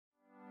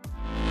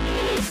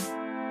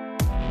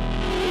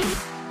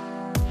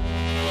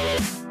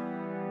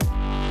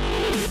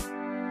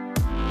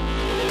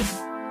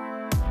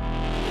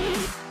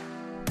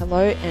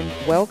Hello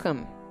and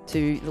welcome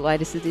to the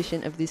latest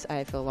edition of This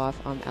AFL Life.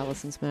 I'm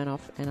Alison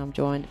Smirnoff and I'm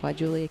joined by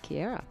Julia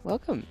Chiara.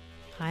 Welcome.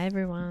 Hi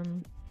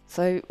everyone.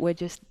 So we're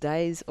just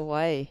days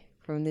away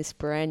from this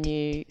brand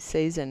new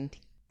season.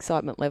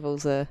 Excitement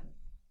levels are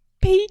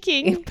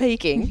Peaking.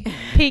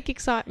 Peak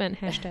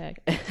excitement, hashtag.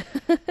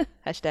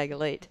 Hashtag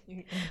elite,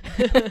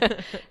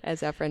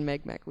 as our friend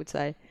Meg Mac would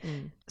say.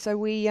 So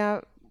we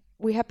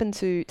happened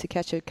to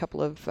catch a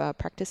couple of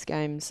practice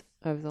games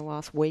over the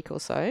last week or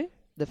so.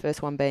 The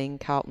first one being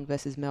Carlton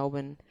versus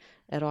Melbourne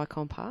at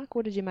Icon Park.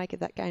 What did you make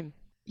of that game?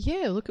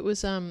 Yeah, look, it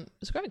was a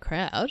great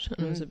crowd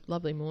and it was a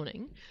lovely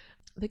morning.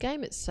 The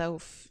game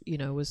itself,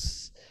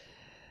 was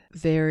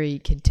very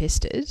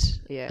contested.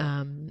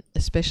 Yeah.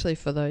 Especially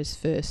for those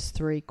first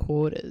three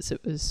quarters.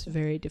 It was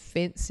very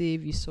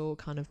defensive. You saw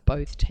kind of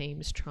both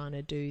teams trying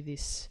to do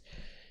this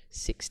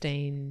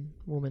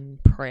 16-woman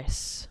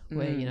press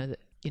where,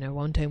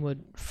 one team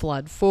would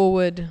flood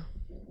forward.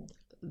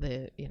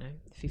 The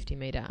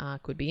 50-metre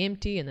arc would be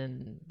empty and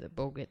then the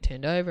ball get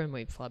turned over and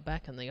we'd flood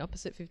back, and the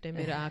opposite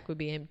 15-metre arc would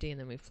be empty and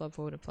then we'd flood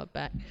forward and flood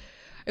back.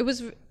 It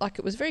was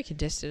very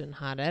contested and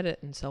hard at it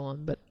and so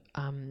on, but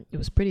it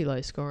was pretty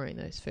low scoring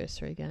those first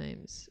three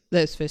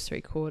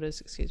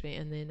quarters,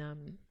 and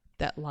then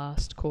that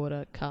last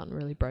quarter Carlton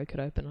really broke it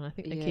open, and I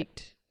think they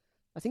kicked,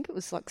 I think it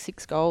was like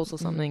 6 goals or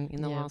something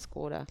in the last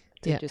quarter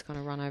to just kind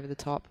of run over the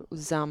top. It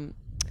was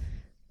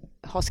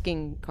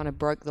Hosking kind of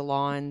broke the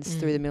lines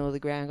through the middle of the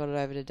ground, got it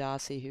over to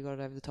Darcy, who got it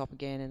over the top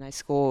again, and they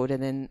scored.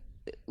 And then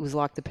it was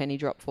like the penny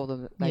dropped for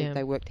them.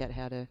 They worked out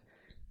how to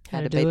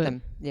beat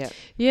them. Yeah,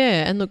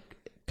 yeah. And look,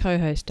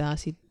 co-host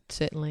Darcy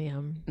certainly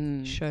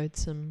showed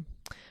some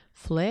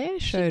flair.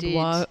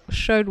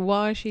 Showed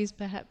why she's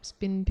perhaps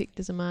been picked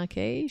as a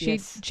marquee.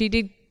 She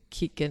did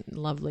kick a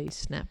lovely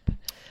snap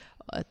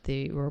at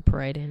the Royal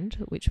Parade end,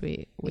 which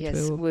we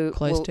were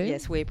close to.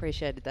 Yes, we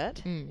appreciated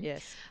that.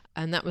 Yes.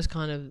 And that was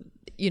kind of,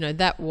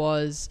 that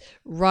was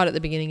right at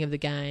the beginning of the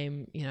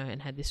game,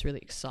 and had this really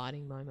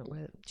exciting moment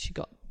where she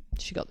got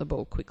the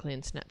ball quickly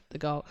and snapped the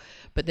goal.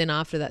 But then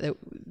after that,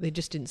 there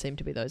just didn't seem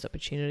to be those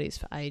opportunities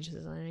for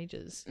ages and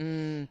ages.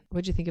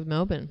 What do you think of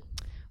Melbourne?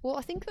 Well,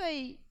 I think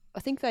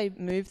they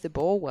moved the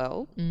ball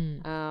well.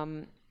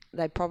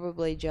 They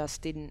probably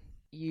just didn't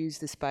use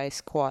the space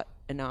quite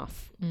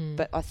enough.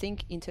 But I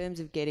think in terms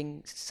of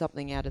getting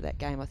something out of that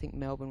game, I think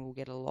Melbourne will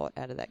get a lot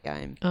out of that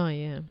game. Oh,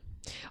 yeah.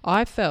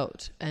 I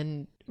felt,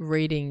 and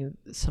reading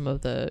some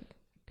of the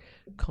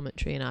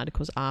commentary and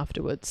articles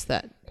afterwards,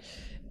 that,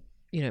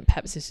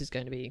 perhaps this is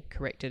going to be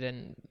corrected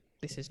and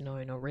this is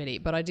known already,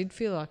 but I did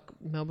feel like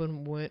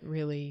Melbourne weren't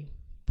really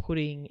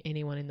putting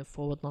anyone in the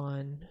forward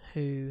line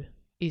who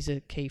is a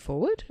key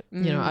forward.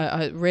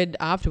 I read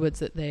afterwards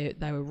that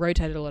they were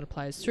rotated a lot of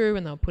players through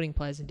and they were putting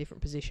players in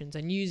different positions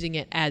and using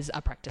it as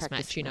a practice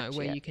match,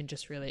 where you can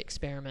just really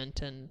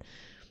experiment and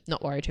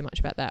not worry too much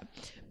about that.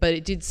 But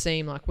it did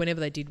seem like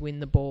whenever they did win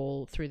the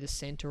ball through the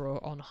centre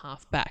or on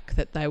half back,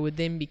 that they would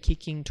then be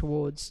kicking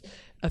towards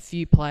a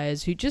few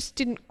players who just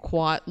didn't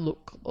quite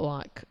look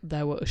like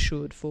they were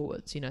assured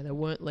forwards. They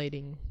weren't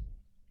leading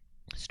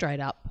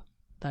straight up.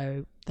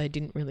 They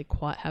didn't really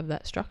quite have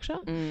that structure.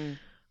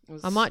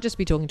 I might just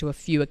be talking to a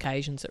few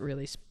occasions that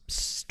really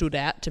stood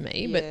out to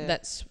me, but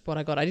that's what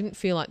I got. I didn't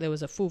feel like there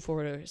was a full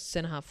forward or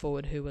centre-half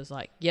forward who was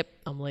like, yep,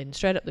 I'm leading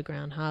straight up the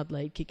ground, hard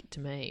lead, kick it to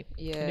me.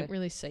 Yeah. I didn't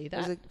really see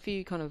that. There's a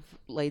few kind of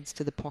leads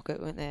to the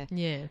pocket, weren't there?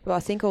 Yeah. But I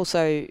think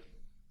also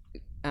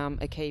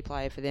a key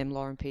player for them,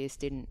 Lauren Pearce,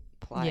 didn't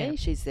play. Yeah.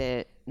 She's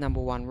their number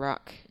one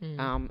ruck.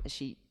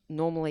 She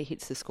normally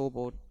hits the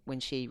scoreboard when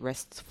she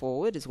rests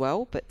forward as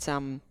well, but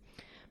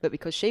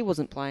because she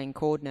wasn't playing,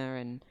 Cordner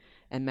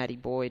and Maddie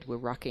Boyd were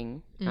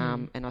rucking,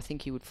 and I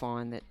think you would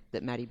find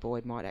that Maddie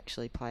Boyd might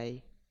actually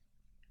play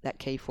that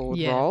key forward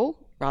role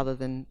rather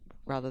than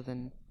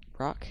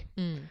ruck.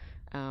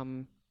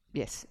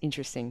 Yes,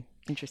 interesting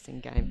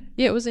game.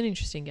 Yeah, it was an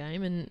interesting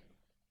game,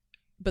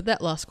 but that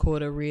last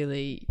quarter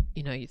really,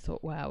 you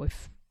thought, wow,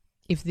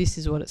 if this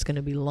is what it's going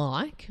to be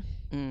like,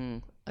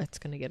 it's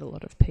going to get a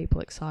lot of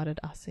people excited,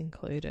 us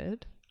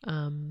included,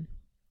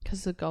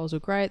 because the goals were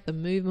great, the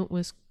movement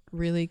was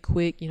really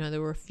quick.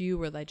 There were a few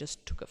where they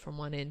just took it from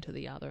one end to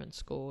the other and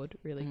scored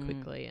really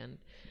quickly, and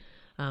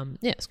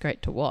it's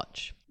great to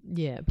watch.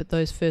 Yeah, but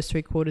those first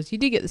three quarters, you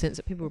did get the sense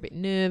that people were a bit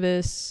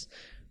nervous,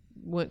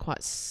 weren't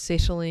quite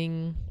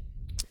settling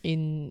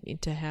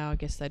into how I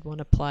guess they'd want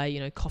to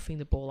play, coughing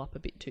the ball up a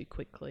bit too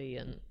quickly,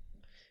 and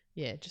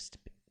just a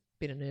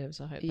bit of nerves,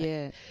 I hope.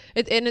 Yeah.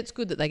 And it's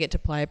good that they get to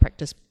play a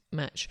practice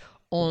match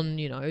on,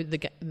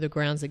 the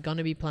grounds they're going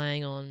to be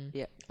playing on.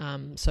 Yeah.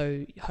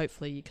 So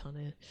hopefully you kind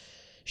of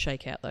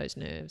shake out those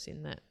nerves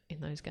in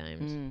those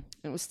games.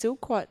 It was still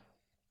quite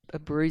a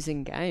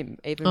bruising game,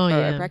 even for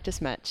a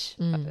practice match.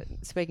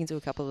 Speaking to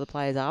a couple of the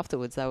players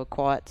afterwards, they were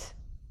quite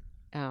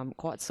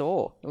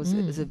sore. It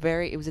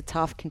was a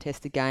tough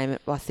contested game.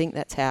 I think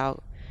that's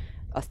how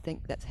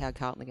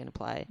Carlton are going to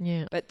play.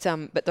 Yeah.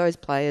 But those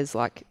players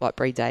like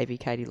Bree Davey,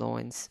 Katie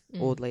Loynes,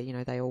 Audley,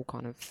 they all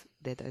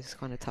they're those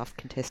kind of tough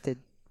contested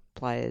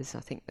players. I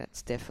think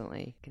that's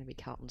definitely going to be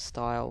Carlton's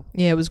style.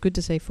 Yeah, it was good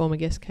to see former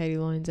guest Katie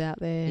Loynes out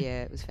there.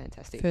 Yeah, it was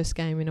fantastic. First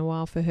game in a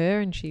while for her,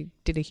 and she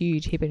did a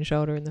huge hip and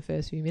shoulder in the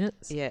first few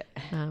minutes. Yeah.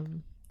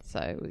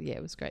 So, yeah,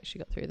 it was great. She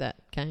got through that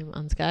game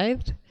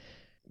unscathed.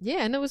 Yeah,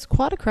 and there was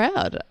quite a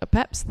crowd.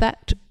 Perhaps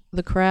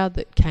the crowd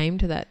that came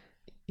to that,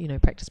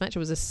 practice match, it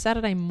was a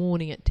Saturday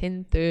morning at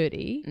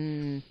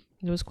 10:30.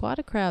 There was quite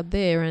a crowd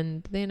there,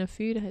 and then a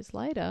few days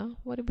later,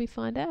 what did we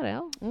find out,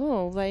 Al?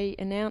 Well, they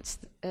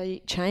announced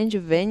a change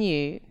of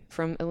venue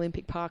from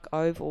Olympic Park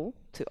Oval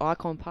to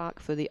Icon Park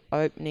for the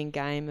opening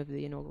game of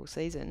the inaugural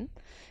season,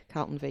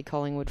 Carlton v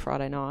Collingwood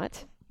Friday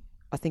night.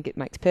 I think it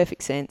makes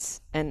perfect sense,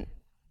 and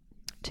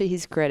to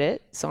his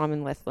credit,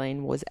 Simon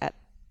Lethlean was at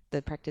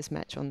the practice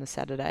match on the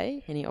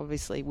Saturday, and he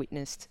obviously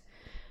witnessed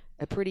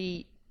a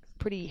pretty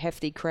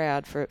hefty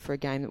crowd for a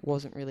game that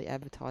wasn't really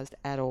advertised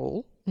at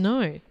all.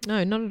 No,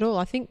 not at all.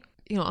 I think,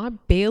 I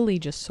barely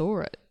just saw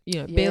it.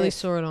 Barely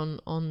saw it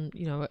on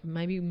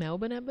maybe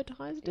Melbourne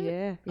advertised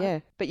it. Yeah.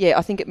 But yeah,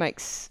 I think it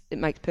makes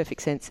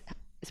perfect sense,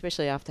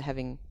 especially after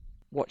having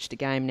watched a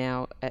game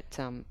now at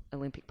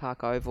Olympic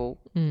Park Oval,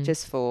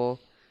 just for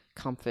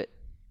comfort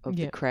of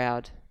the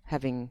crowd,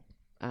 having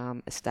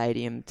a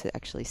stadium to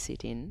actually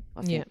sit in.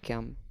 I think,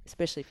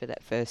 especially for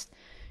that first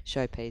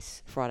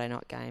showpiece Friday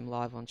night game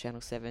live on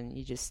Channel 7,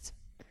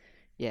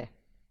 I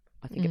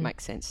think it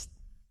makes sense.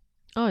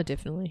 Oh,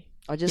 definitely.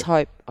 I just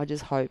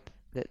hope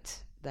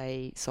that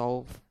they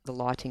solve the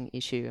lighting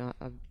issue.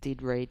 I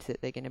did read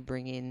that they're going to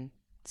bring in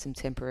some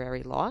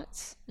temporary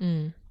lights.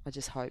 I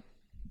just hope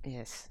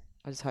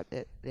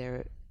that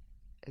they're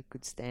a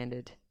good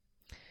standard.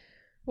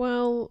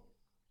 Well,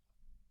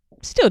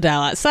 still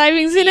daylight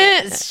savings in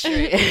it. It's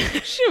true.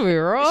 Should we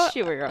right?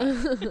 Should we right?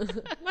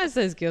 Most of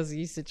those girls are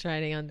used to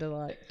training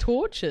under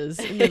torches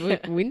in the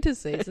winter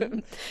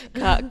season.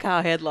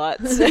 Car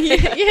headlights.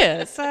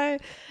 yeah. So,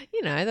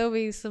 there'll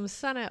be some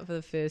sun out for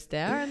the first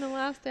hour, and the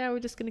last hour we're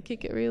just going to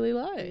kick it really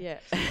low. Yeah.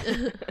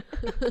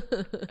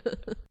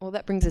 Well,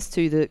 that brings us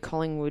to the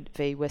Collingwood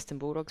v Western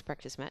Bulldogs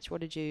practice match.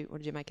 What did you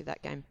make of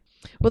that game?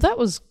 Well, that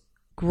was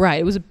great.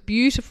 It was a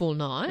beautiful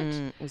night.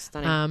 It was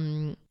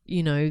stunning.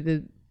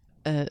 The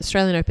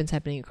Australian Open's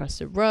happening across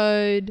the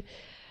road.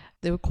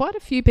 There were quite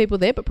a few people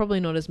there, but probably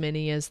not as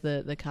many as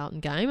the Carlton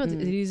game. It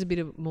is a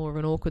bit more of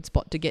an awkward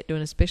spot to get to,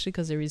 and especially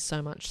because there is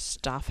so much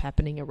stuff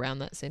happening around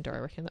that centre. I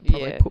reckon that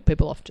probably put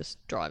people off just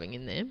driving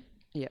in there.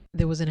 Yeah.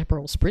 There was an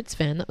Aperol Spritz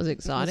fan. That was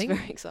exciting. It was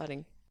very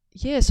exciting.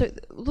 Yeah, so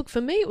look,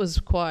 for me it was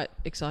quite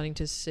exciting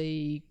to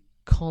see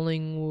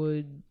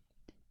Collingwood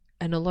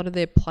and a lot of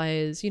their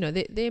players,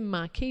 they're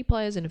marquee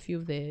players, and a few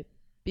of their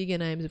bigger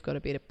names have got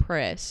a bit of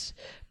press.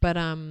 But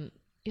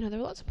there were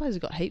lots of players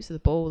who got heaps of the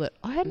ball that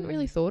I hadn't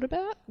really thought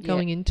about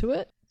going into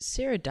it.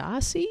 Sarah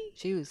Darcy.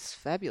 She was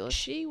fabulous.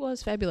 She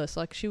was fabulous.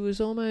 Like, she was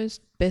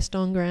almost best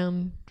on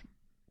ground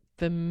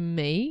for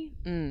me.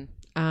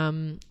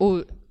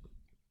 Or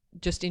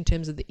just in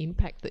terms of the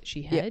impact that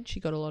she had. She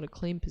got a lot of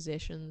clean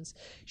possessions.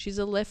 She's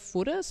a left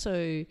footer,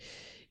 so,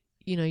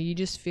 you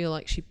just feel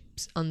like she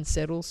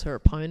unsettles her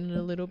opponent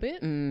a little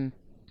bit. And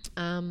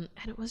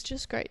it was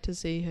just great to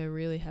see her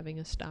really having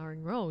a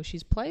starring role.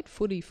 She's played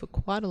footy for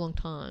quite a long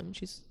time.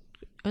 She's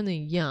only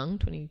young,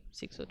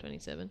 26 or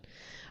 27,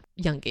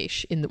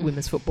 youngish in the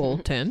women's football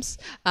terms.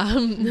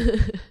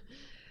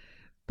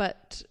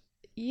 But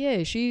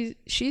yeah, she's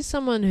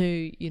someone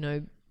who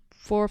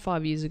 4 or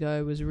 5 years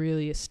ago was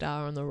really a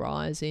star on the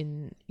rise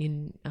in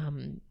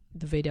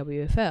the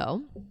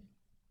VWFL,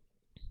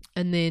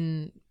 and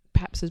then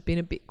perhaps has been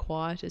a bit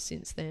quieter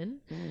since then.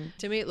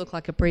 To me, it looked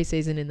like a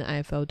pre-season in the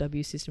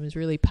AFLW system has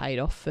really paid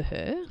off for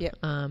her.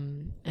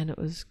 And it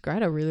was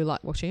great. I really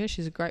liked watching her.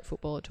 She's a great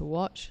footballer to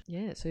watch.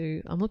 Yeah,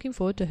 so I'm looking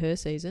forward to her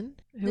season.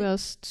 Who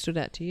else stood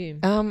out to you?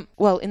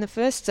 Well, in the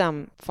first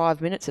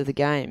 5 minutes of the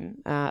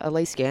game,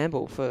 Elise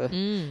Gamble for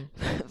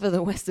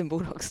the Western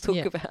Bulldogs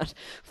took about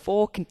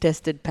 4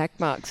 contested pack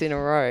marks in a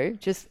row.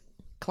 Just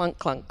clunk,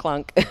 clunk,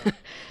 clunk.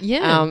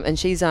 And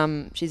she's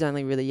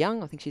only really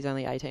young. I think she's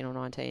only 18 or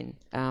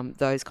 19.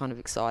 Those kind of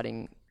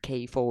exciting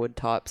key forward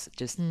types,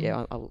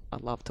 I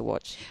love to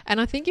watch.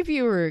 And I think if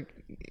you were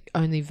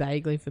only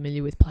vaguely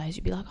familiar with players,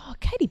 you'd be like, oh,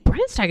 Katie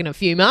Brand's taken a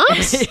few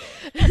marks. No,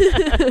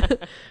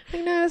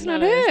 that's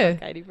not her.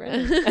 It's not Katie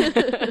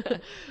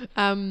Brand.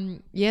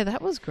 Yeah,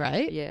 that was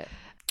great. Yeah.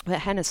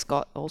 Hannah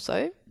Scott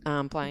also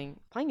playing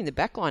in the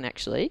back line,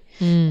 actually.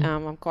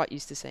 I'm quite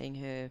used to seeing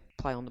her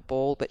play on the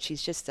ball, but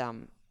she's just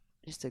an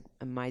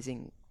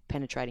amazing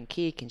penetrating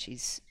kick, and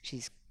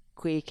she's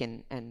quick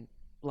and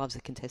loves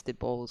a contested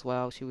ball as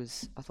well.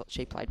 I thought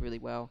she played really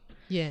well.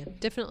 Yeah,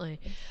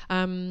 definitely.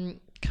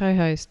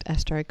 Co-host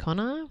Astro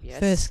O'Connor,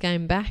 first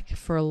game back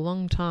for a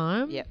long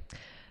time. Yep.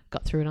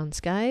 Got through it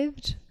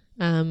unscathed.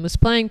 Was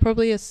playing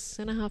probably a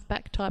centre-half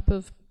back type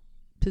of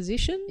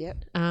position.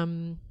 Yep.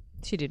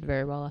 She did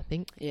very well, I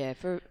think. Yeah,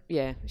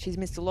 she's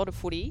missed a lot of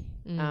footy.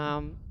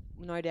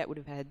 No doubt would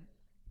have had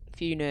a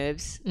few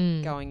nerves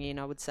going in,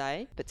 I would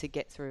say. But to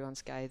get through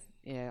unscathed,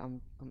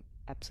 I'm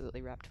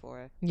absolutely wrapped for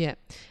her. Yeah.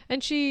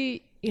 And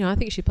she, I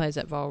think she plays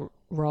that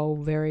role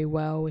very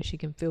well, where she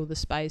can fill the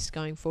space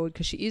going forward,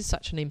 because she is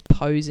such an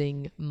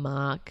imposing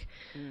mark.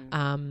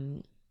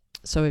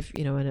 So if,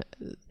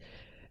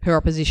 her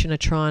opposition are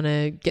trying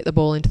to get the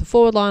ball into the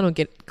forward line or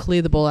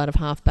clear the ball out of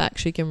half back,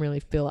 she can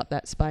really fill up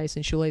that space,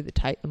 and she'll either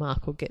take the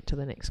mark or get to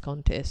the next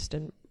contest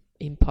and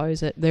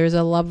impose it. There is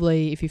a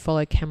lovely, if you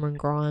follow Cameron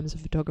Grimes, a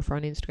photographer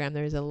on Instagram,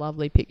 there is a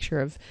lovely picture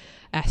of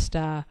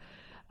Asta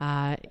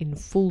in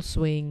full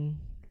swing,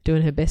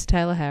 doing her best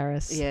Taylor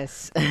Harris.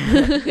 Yes.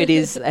 It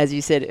is, as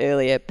you said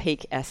earlier,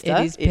 peak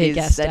Asta. It is peak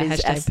Asta. That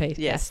is Hashtag peak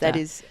yes, Asta. that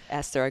is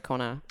Asta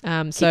O'Connor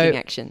kicking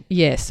action.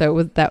 Yeah,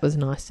 so that was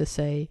nice to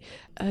see.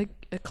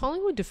 A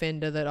Collingwood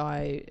defender that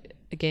I,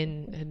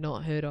 again, had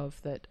not heard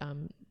of, that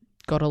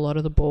got a lot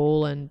of the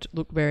ball and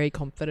looked very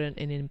confident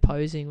and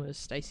imposing, was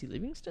Stacey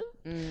Livingston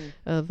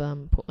of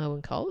Port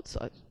Melbourne Colts.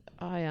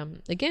 I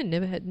again,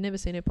 never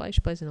seen her play.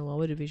 She plays in a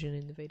lower division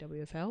in the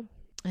VWFL.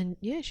 And,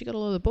 yeah, she got a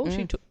lot of the ball.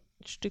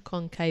 She took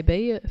on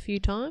KB a few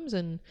times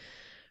and,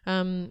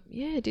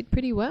 did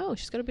pretty well.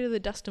 She's got a bit of the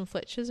Dustin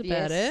Fletchers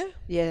about her.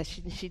 Yeah,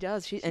 she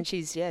does.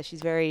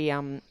 She's very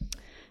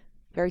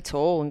very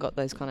tall and got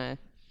those kind of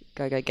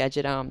go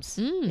gadget arms.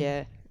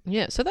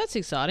 Yeah, so that's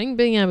exciting,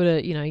 being able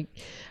to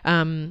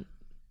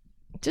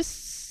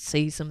just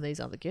see some of these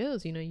other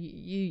girls.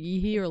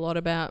 You hear a lot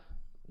about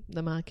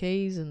the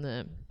marquees and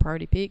the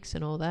priority picks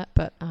and all that,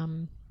 but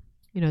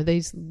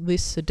these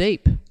lists are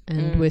deep,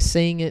 and we're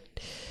seeing it.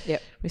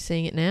 Yep, we're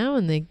seeing it now,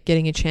 and they're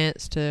getting a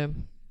chance to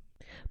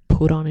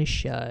put on a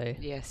show.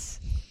 Yes,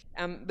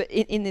 but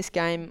in this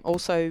game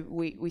also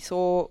we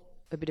saw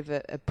a bit of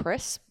a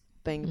press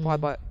being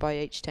applied by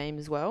each team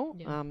as well.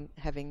 Yeah.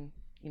 Having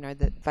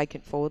the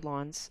vacant forward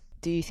lines.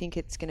 Do you think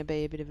it's going to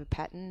be a bit of a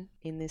pattern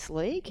in this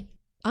league?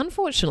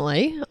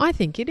 Unfortunately, I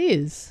think it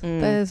is.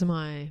 There's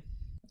my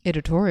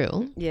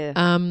editorial.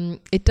 Yeah.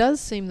 It does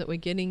seem that we're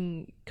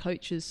getting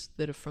coaches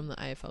that are from the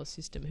AFL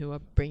system who are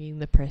bringing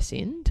the press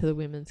in to the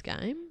women's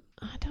game.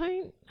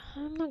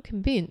 I'm not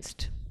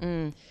convinced.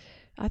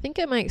 I think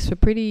it makes for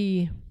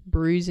pretty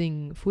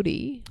bruising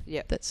footy.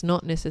 Yep. That's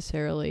not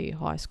necessarily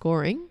high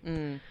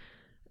scoring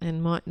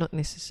and might not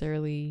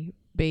necessarily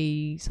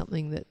be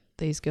something that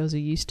these girls are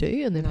used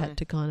to, and they've had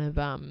to kind of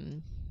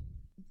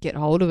get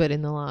hold of it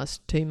in the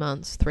last 2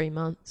 months, 3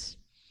 months.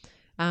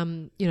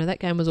 That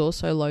game was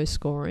also low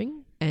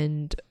scoring,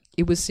 and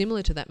it was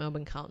similar to that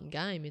Melbourne Carlton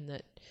game in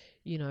that,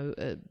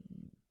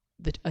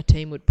 a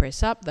team would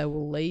press up, they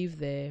will leave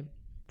their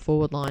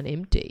forward line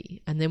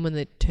empty, and then when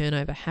the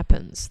turnover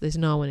happens, there's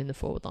no one in the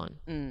forward line.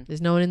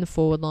 There's no one in the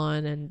forward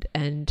line,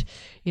 and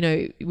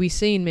we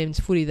see in men's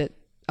footy that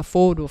a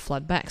forward will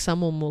flood back.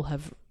 Someone will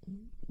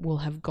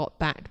have got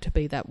back to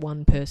be that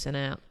one person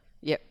out.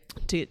 Yep.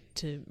 To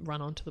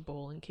run onto the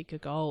ball and kick a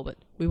goal, but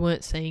we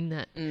weren't seeing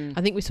that. I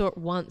think we saw it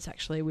once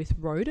actually with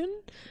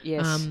Roden.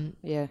 Yes.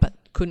 But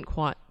couldn't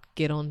quite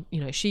get on.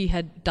 She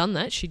had done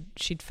that.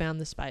 She'd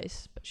found the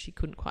space, but she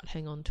couldn't quite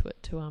hang on to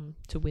it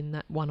to win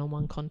that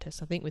one-on-one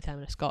contest, I think, with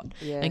Hannah Scott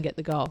and get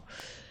the goal.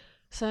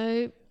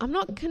 So I'm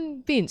not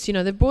convinced.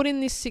 They've brought in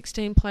this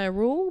 16-player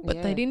rule,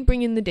 but they didn't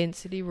bring in the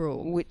density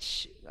rule.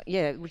 Which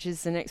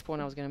is the next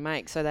point I was going to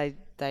make. So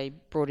they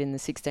brought in the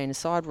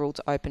 16-a-side rule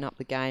to open up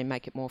the game,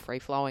 make it more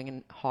free-flowing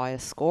and higher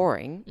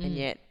scoring, and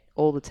yet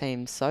all the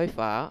teams so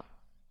far,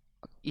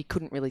 you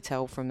couldn't really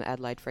tell from the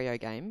Adelaide Freo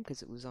game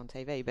because it was on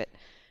TV, but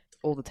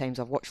all the teams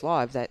I've watched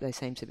live, they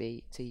seem to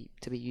be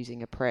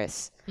using a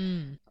press.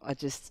 I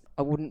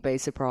wouldn't be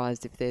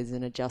surprised if there's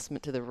an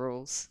adjustment to the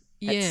rules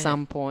at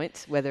some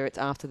point, whether it's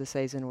after the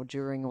season or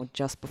during or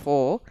just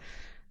before.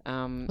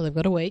 Well, they've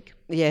got a week.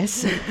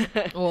 Yes.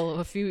 Or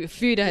a few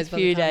days by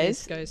the time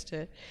this goes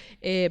to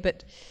air.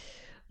 But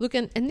look,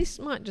 and this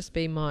might just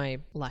be my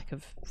lack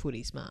of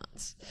footy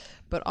smarts,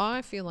 but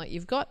I feel like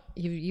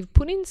you've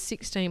put in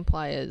 16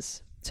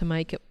 players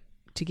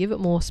to give it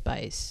more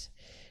space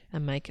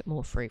and make it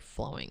more free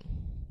flowing.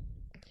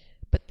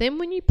 But then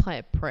when you play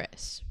a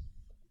press,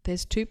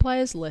 there's 2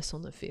 players less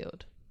on the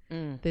field.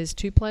 There's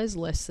 2 players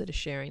less that are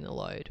sharing the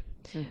load.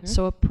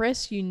 So a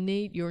press, you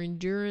need your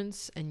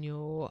endurance and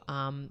your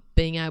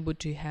being able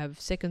to have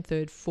second,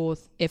 third,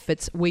 fourth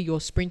efforts where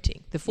you're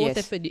sprinting. The fourth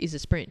effort is a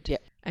sprint.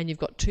 Yep. And you've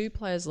got 2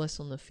 players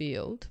less on the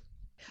field.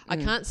 I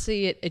can't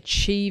see it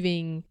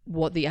achieving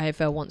what the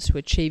AFL wants to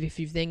achieve if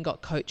you've then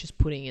got coaches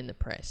putting in the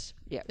press.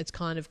 Yeah. It's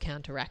kind of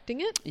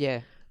counteracting it.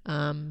 Yeah.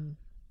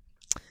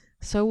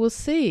 So we'll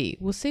see.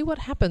 We'll see what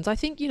happens. I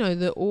think,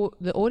 the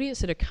audience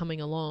that are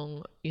coming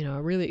along,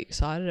 are really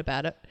excited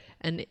about it,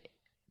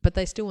 but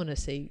they still want to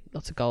see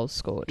lots of goals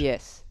scored.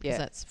 Yes. Because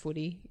that's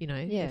footy,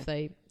 If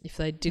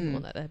they didn't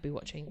want that, they'd be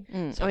watching.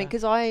 I mean,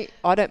 because I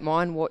don't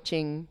mind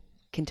watching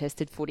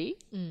contested footy.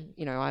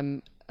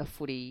 I'm a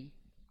footy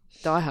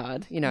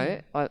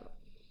diehard.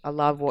 I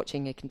love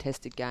watching a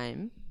contested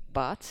game,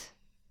 but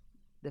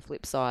the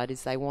flip side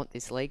is they want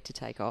this league to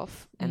take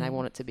off and they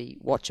want it to be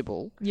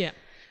watchable. Yeah.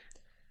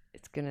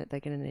 They're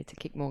gonna need to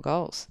kick more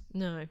goals.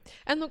 No.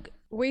 And look,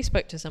 we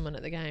spoke to someone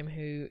at the game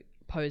who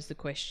posed the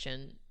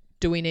question,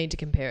 do we need to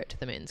compare it to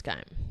the men's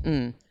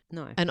game?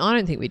 No. And I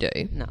don't think we do.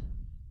 No.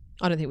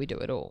 I don't think we do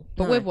at all.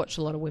 But No. we've watched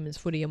a lot of women's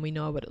footy and we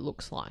know what it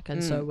looks like.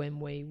 And so when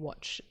we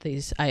watch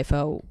these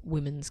AFL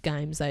women's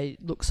games, they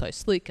look so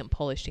slick and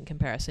polished in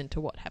comparison to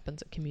what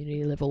happens at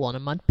community level on a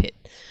mud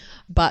pit.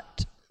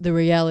 But the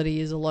reality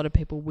is a lot of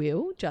people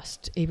will,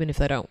 just even if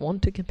they don't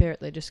want to compare it,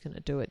 they're just going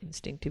to do it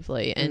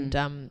instinctively.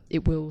 And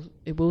it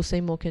will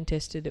seem more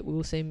contested. It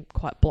will seem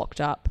quite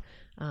blocked up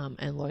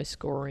and low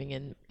scoring.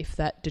 And if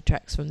that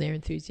detracts from their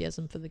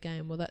enthusiasm for the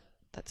game, well,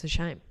 that's a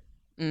shame.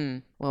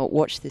 Well,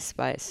 watch this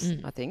space.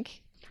 I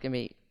think it's gonna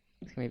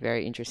be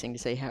very interesting to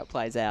see how it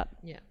plays out.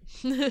 Yeah.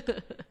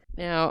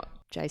 Now,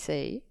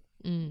 JC,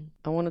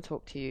 I want to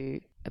talk to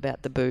you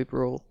about the boob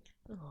rule.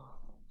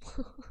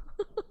 Oh.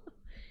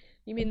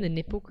 You mean the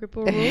nipple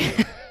cripple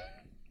rule?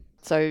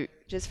 So,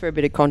 just for a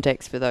bit of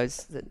context for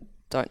those that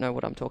don't know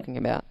what I'm talking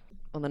about,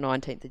 on the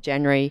 19th of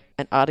January,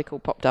 an article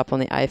popped up on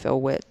the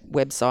AFL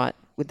website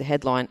with the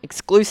headline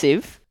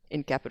 "Exclusive"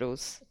 in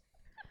capitals.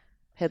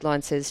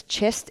 Headline says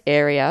chest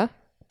area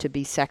to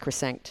be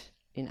sacrosanct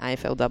in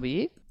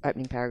AFLW.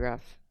 Opening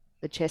paragraph.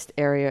 The chest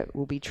area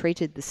will be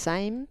treated the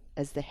same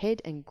as the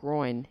head and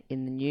groin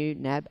in the new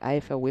NAB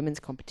AFL women's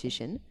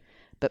competition,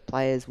 but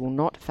players will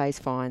not face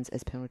fines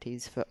as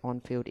penalties for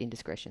on-field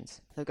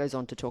indiscretions. So it goes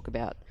on to talk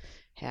about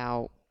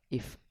how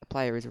if a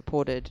player is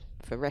reported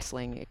for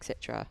wrestling,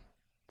 etc.,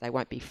 they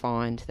won't be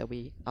fined. There'll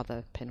be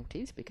other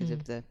penalties because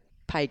of the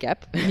pay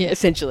gap,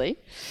 essentially.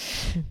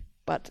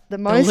 But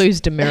They'll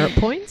lose demerit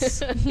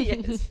points.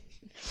 Yes.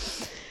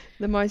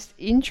 The most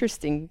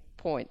interesting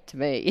point to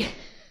me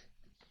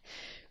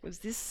was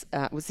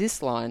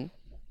this line: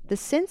 the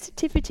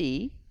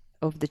sensitivity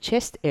of the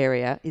chest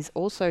area is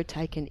also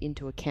taken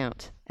into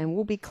account and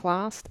will be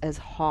classed as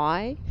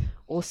high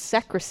or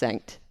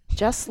sacrosanct,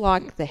 just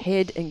like the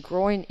head and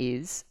groin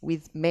is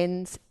with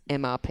men's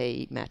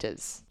MRP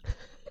matters.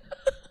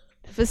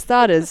 For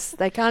starters,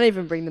 they can't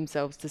even bring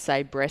themselves to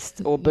say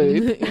breast or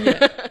boob.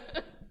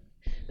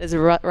 There's a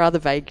rather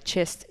vague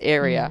chest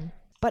area.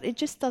 But it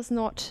just does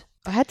not...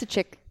 I had to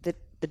check that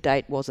the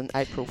date wasn't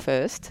April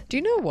 1st. Do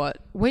you know what?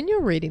 When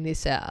you're reading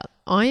this out,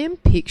 I am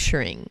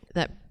picturing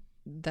that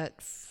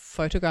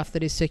photograph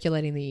that is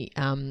circulating the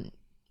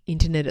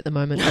internet at the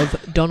moment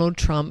of Donald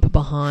Trump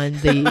behind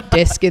the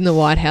desk in the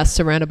White House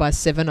surrounded by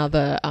 7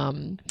 other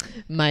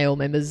male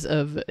members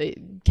of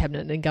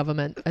cabinet and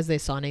government as they're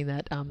signing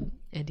that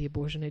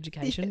anti-abortion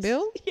education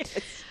bill. Yes.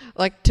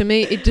 Like, to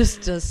me, it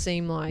just does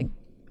seem like,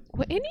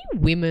 were any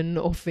women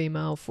or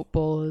female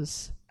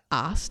footballers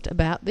asked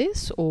about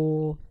this?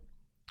 Or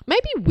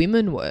maybe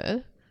women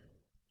were.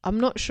 I'm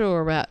not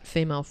sure about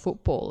female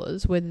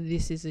footballers, whether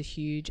this is a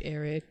huge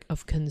area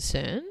of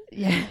concern.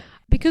 Yeah.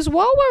 Because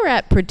while we're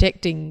at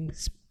protecting,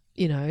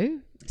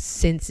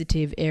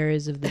 sensitive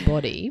areas of the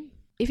body,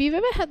 if you've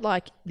ever had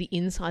like the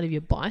inside of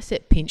your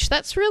bicep pinched,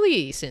 that's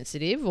really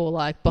sensitive, or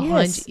like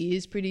behind your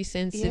ears pretty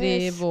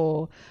sensitive,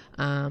 or,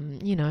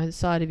 the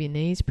side of your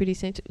knees pretty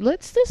sensitive.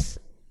 Let's just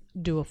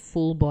do a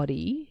full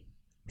body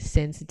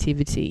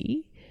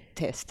sensitivity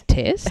test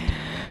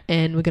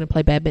and we're going to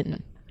play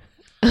badminton.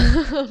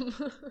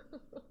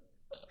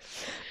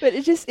 But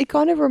it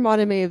kind of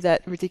reminded me of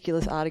that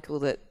ridiculous article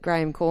that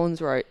Graham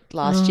Corns wrote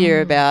last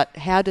year about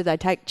how do they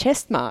take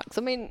chest marks.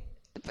 I mean,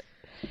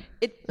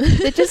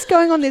 they're just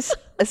going on this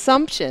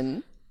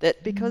assumption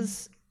that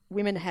because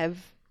women have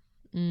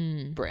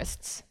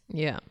breasts,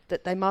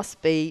 that they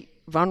must be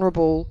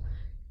vulnerable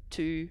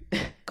to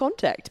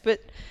contact.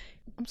 But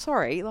I'm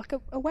sorry, like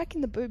a whack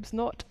in the boob's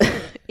not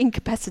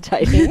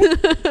incapacitating.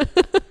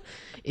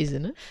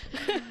 Isn't it?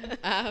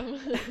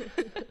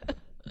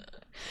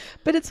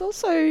 But it's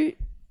also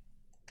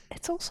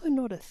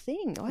not a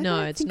thing. I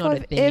don't think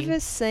I've ever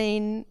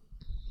seen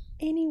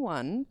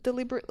anyone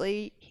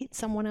deliberately hit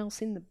someone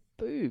else in the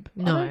boob.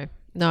 No,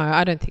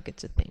 I don't think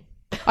it's a thing.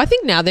 I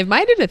think now they've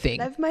made it a thing.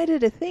 They've made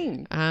it a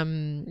thing.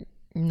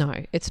 No,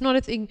 it's not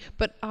a thing.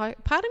 But part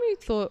of me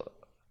thought,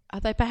 are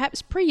they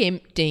perhaps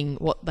preempting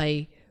what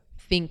they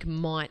think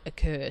might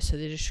occur? So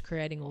they're just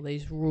creating all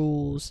these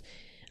rules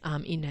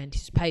in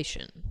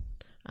anticipation.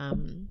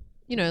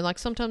 Like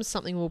sometimes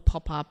something will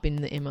pop up in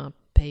the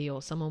MRP,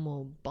 or someone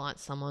will bite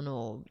someone,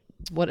 or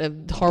what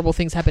horrible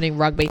things happen in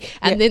rugby,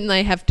 and then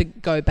they have to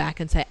go back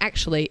and say,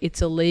 actually,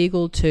 it's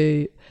illegal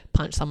to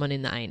punch someone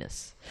in the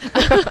anus.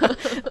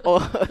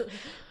 Or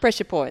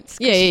pressure points.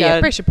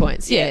 Pressure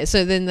points. Yeah.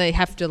 So then they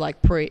have to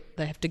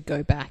they have to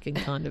go back and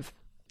kind of,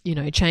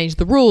 change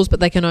the rules, but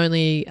they can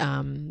only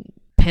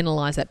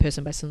penalise that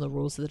person based on the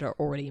rules that are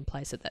already in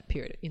place at that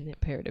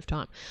period of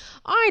time.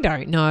 I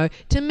don't know.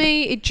 To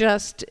me, it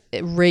just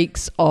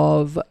reeks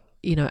of,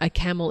 a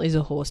camel is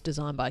a horse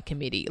designed by a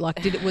committee.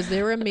 Like, was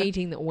there a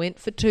meeting that went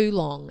for too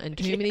long and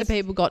too many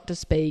people got to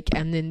speak,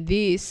 and then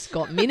this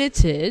got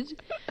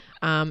minuted,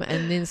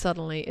 and then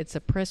suddenly it's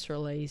a press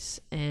release,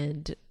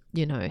 and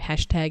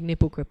hashtag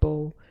nipple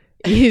cripple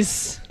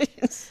is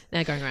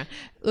now going around.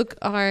 Look,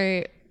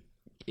 I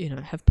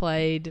have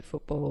played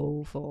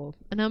football for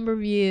a number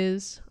of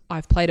years.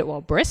 I've played it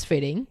while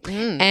breastfeeding,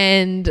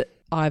 and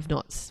I've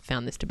not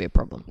found this to be a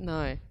problem.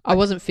 No. I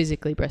wasn't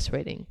physically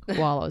breastfeeding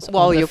while I was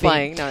while you're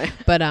playing, no.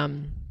 But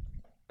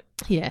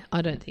Yeah,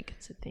 I don't think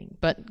it's a thing.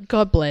 But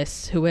God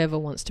bless whoever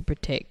wants to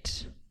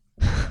protect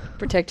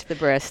Protect the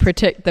breast.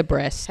 protect the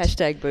breast.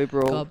 Hashtag boob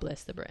rule. God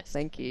bless the breast.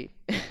 Thank you.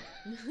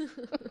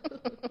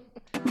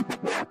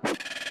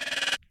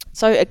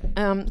 So a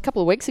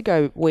couple of weeks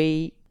ago,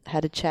 we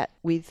had a chat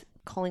with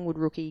Collingwood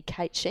rookie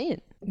Kate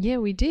Sheehan. Yeah,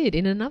 we did,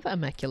 in another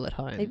immaculate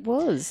home. It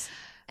was.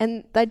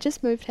 And they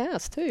just moved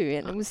house too,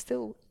 and it was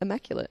still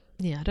immaculate.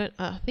 Yeah,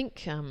 I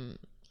think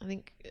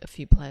a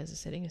few players are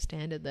setting a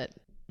standard that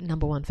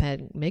number one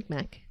fan Meg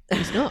Mac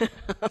is not.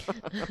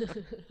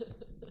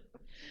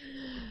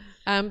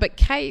 But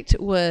Kate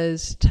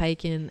was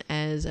taken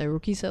as a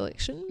rookie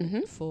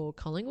selection for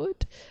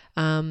Collingwood.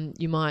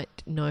 You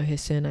might know her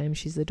surname.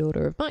 She's the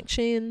daughter of Mike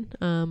Sheehan,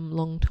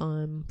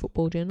 long-time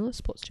football journalist,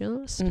 sports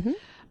journalist.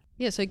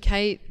 Yeah, so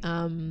Kate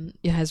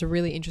has a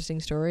really interesting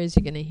story, as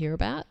you're going to hear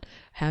about,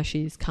 how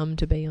she's come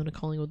to be on a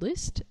Collingwood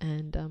list.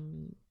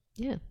 And,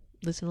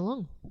 listen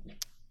along.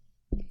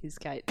 Here's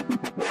Kate.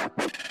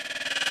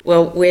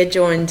 Well, we're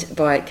joined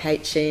by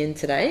Kate Sheehan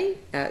today,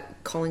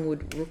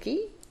 Collingwood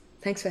rookie.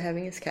 Thanks for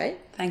having us, Kate.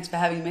 Thanks for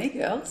having me,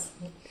 girls.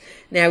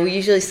 Now, we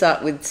usually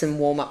start with some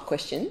warm-up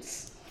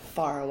questions.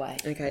 Far away.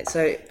 Okay,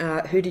 so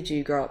who did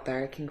you grow up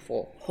barracking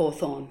for?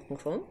 Hawthorn.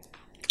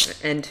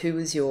 And who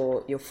was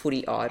your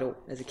footy idol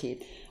as a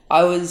kid?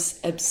 I was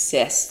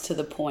obsessed to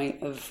the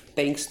point of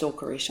being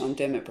stalkerish on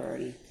Dermot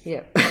Brereton.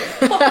 Yeah.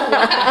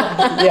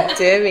 Yeah,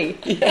 Dermy.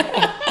 Yeah.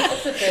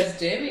 That's the first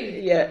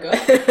Dermy. Yeah.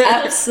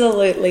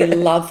 Absolutely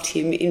loved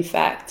him. In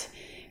fact,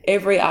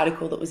 every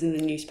article that was in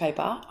the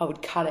newspaper, I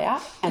would cut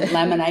out and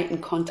laminate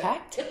and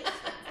contact.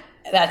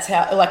 That's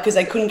how, because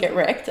they couldn't get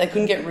wrecked, they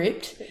couldn't get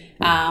ripped,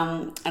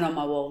 and on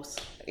my walls.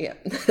 Yeah,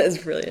 that's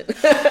brilliant.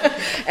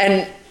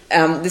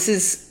 And this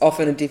is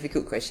often a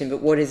difficult question,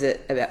 but what is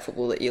it about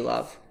football that you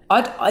love?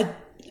 I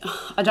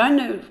don't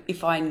know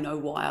if I know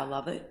why I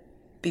love it,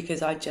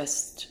 because I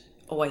just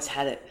always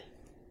had it.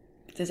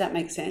 Does that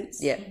make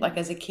sense? Yeah. Like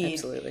as a kid,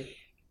 absolutely.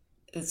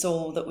 It's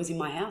all that was in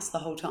my house the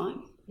whole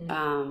time.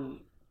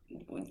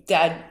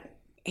 Dad,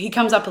 he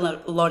comes up a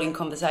lot in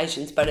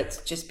conversations, but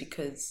it's just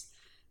because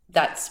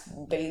that's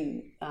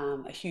been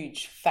a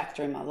huge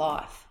factor in my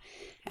life.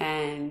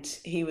 And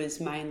he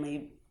was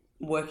mainly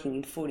working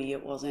in footy.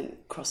 It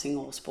wasn't crossing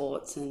all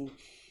sports. And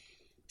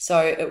so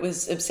it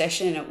was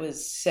obsession. It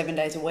was 7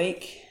 days a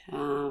week.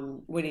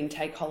 We didn't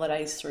take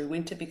holidays through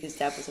winter because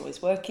Dad was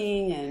always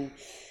working, and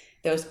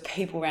there was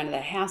people around at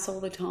the house all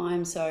the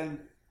time. So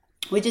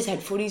we just had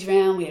footies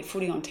round. We had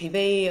footy on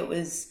TV. It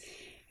was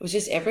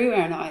just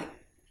everywhere. And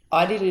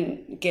I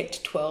didn't get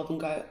to 12 and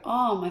go,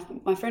 oh,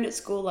 my friend at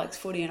school likes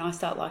footy and I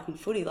start liking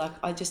footy.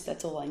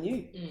 That's all I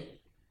knew.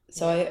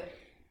 So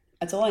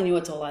that's all I knew.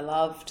 It's all I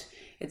loved.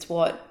 It's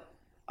what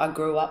I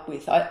grew up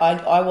with.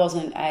 I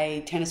wasn't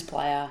a tennis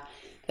player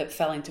that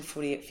fell into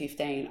footy at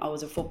 15. I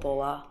was a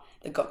footballer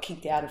that got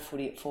kicked out of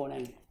footy at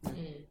 14.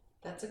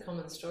 That's a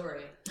common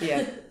story.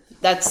 Yeah.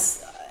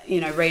 That's,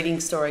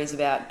 reading stories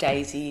about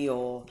Daisy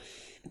or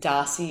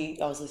Darcy.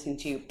 I was listening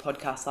to your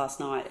podcast last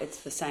night. It's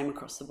the same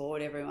across the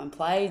board. Everyone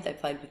played. They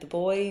played with the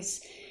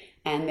boys.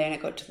 And then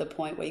it got to the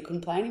point where you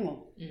couldn't play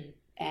anymore.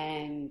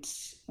 And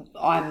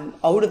I'm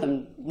older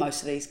than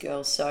most of these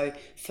girls. So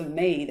for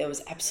me, there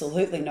was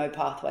absolutely no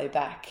pathway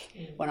back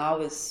when I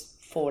was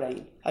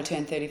 14. I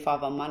turned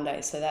 35 on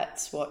Monday. So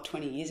that's,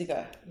 20 years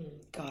ago?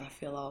 God, I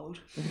feel old.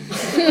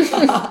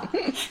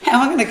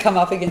 How am I going to come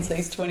up against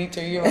these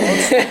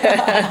 22-year-olds?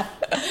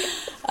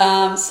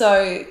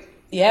 So,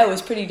 yeah, it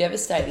was pretty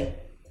devastating.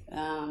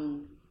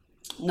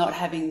 Not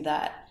having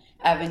that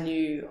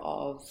avenue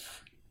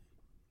of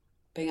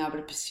being able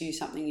to pursue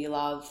something you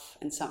love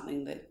and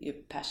something that you're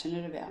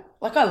passionate about.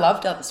 Like, I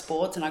loved other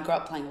sports, and I grew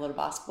up playing a lot of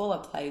basketball. I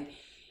played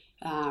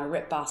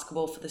rep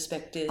basketball for the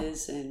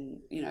Spectres, and,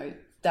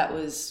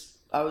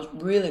 I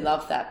really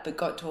loved that, but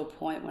got to a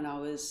point when I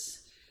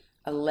was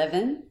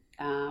 11,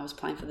 I was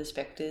playing for the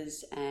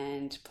Spectres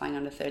and playing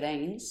under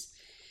 13s,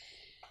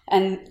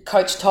 and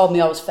coach told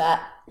me I was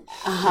fat.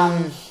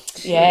 And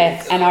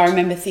I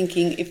remember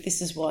thinking, if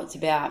this is what it's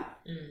about,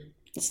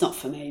 it's not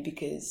for me,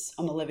 because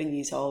I'm 11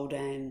 years old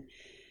and,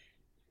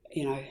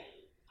 I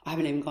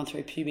haven't even gone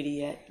through puberty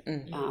yet.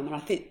 And I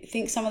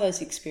think some of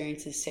those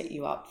experiences set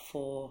you up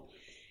for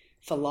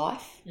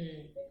life.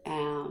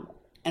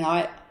 And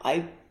I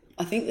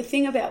think the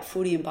thing about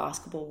footy and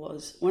basketball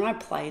was when I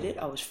played it,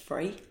 I was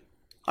free.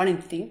 I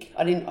didn't think.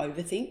 I didn't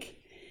overthink.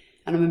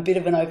 And I'm a bit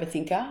of an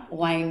overthinker.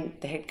 Wayne,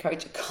 the head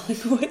coach at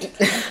Collingwood,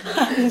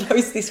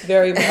 knows this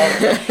very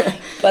well.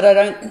 But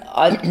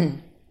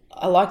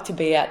I like to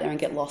be out there and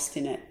get lost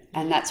in it.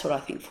 And that's what I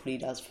think footy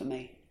does for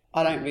me.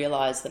 I don't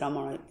realise that I'm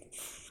on a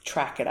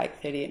track at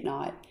 8:30 at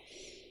night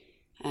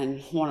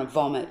and want to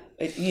vomit.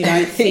 I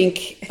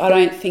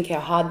don't think how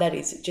hard that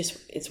is.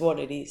 It's what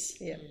it is.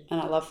 Yeah. And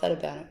I love that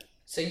about it.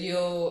 So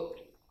your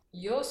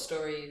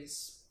story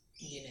is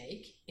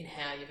unique in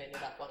how you've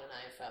ended up on an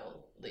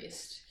AFL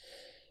list.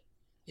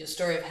 Your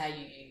story of how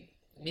you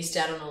missed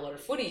out on a lot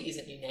of footy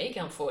isn't unique,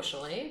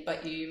 unfortunately,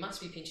 but you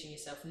must be pinching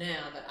yourself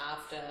now that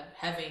after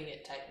having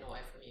it taken away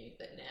from you,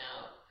 that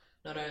now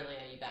not only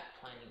are you back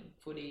playing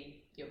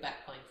footy, you're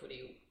back playing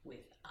footy with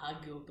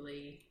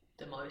arguably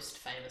the most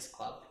famous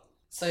club.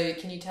 So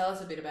can you tell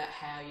us a bit about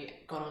how you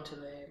got onto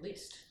their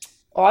list?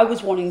 I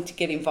was wanting to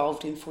get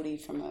involved in footy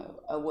from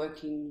a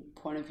working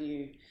point of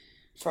view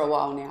for a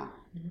while now.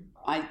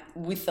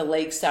 With the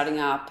league starting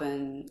up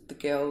and the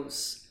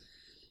girls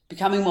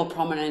becoming more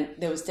prominent,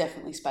 there was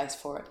definitely space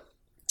for it.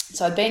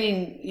 So I'd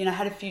been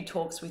had a few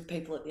talks with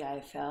people at the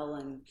AFL,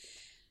 and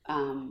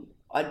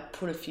I'd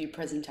put a few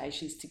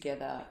presentations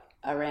together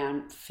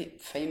around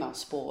female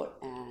sport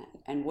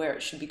and where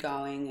it should be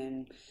going,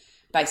 and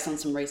based on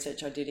some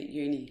research I did at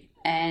uni.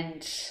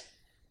 And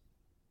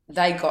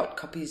they got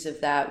copies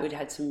of that. We'd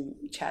had some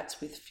chats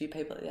with a few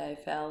people at the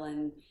AFL,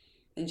 and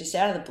then just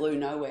out of the blue,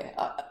 nowhere,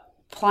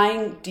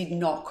 playing did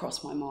not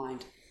cross my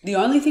mind. The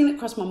only thing that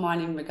crossed my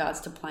mind in regards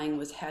to playing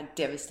was how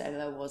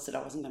devastated I was that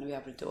I wasn't going to be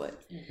able to do it.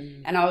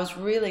 Mm-hmm. And I was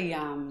really,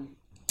 I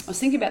was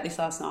thinking about this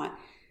last night.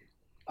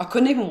 I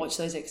couldn't even watch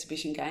those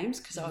exhibition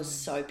games because I was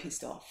so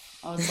pissed off.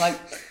 I was like,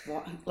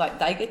 what? Like,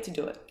 they get to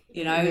do it,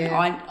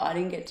 I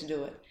didn't get to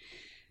do it.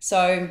 So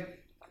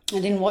I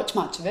didn't watch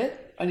much of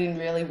it. I didn't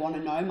really want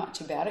to know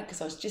much about it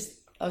because I was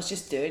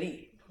just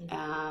dirty.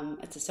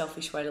 It's a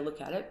selfish way to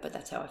look at it, but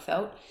that's how I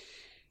felt.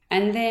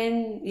 And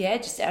then,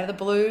 just out of the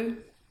blue,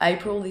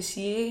 April this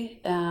year,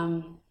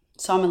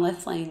 Simon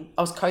Lethlean,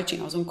 I was coaching,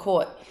 I was on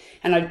court,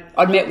 and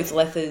I'd met with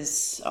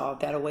Lethers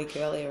about a week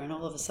earlier, and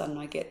all of a sudden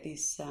I get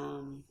this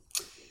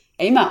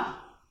email,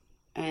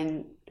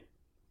 and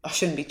I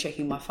shouldn't be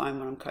checking my phone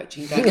when I'm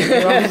coaching, don't get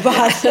me wrong,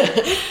 but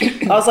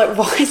I was like,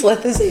 why is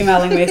Lethers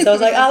emailing me? So I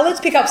was like,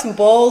 let's pick up some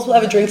balls, we'll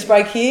have a drinks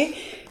break here,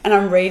 and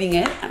I'm reading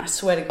it, and I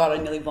swear to God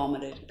I nearly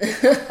vomited.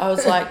 I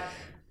was like,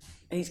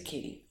 he's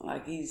kidding,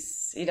 like he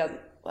doesn't,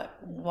 like,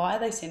 why are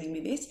they sending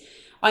me this?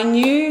 I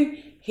knew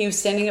he was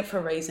sending it for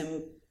a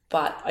reason,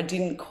 but I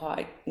didn't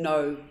quite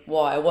know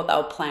why, or what they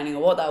were planning,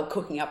 or what they were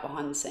cooking up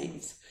behind the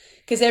scenes.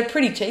 Because they're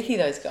pretty cheeky,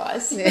 those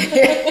guys.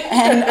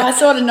 And I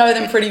sort of know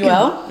them pretty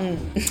well.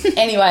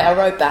 Anyway, I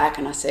wrote back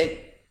and I said,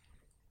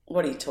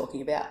 what are you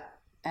talking about?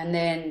 And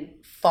then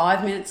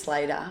 5 minutes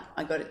later,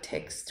 I got a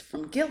text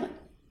from Gillen.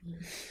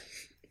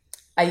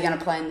 Are you going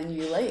to play in the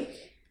new league?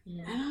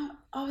 Yeah. And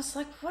I was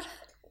like, what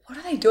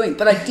are they doing?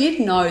 But I did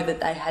know that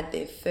they had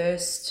their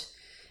first...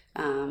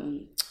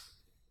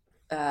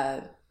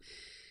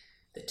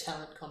 the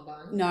talent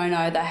combine?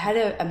 No, they had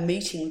a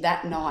meeting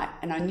that night,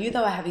 and I knew they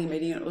were having a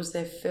meeting, and it was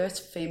their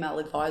first female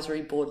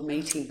advisory board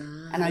meeting,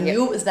 and I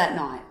knew it was that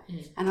night,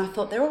 and I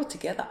thought they're all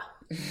together.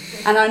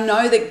 And I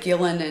know that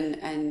Gillen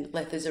and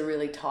Lethers are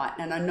really tight,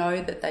 and I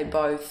know that they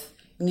both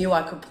knew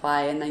I could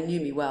play, and they knew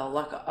me well.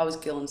 Like, I was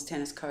Gillen's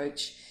tennis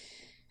coach.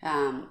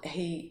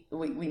 We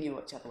knew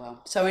each other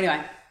well. So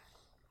anyway,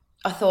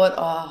 I thought,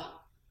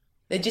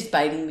 they're just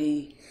baiting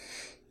me.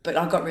 But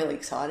I got really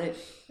excited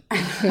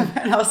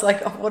and I was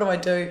like, what do I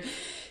do?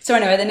 So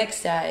anyway, the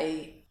next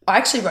day, I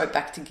actually wrote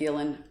back to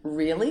Gillen,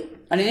 really?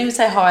 I didn't even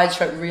say hi, I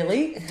just wrote,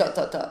 really? ... And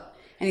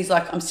he's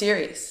like, I'm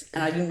serious.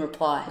 And I didn't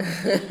reply.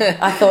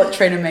 I thought,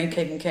 treat him mean,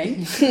 keep him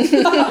keen.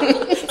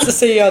 It's the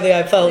CEO of the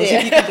AFL, you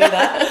can do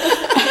that.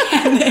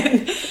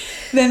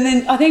 And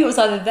then I think it was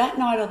either that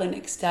night or the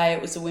next day,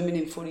 it was the Women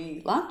in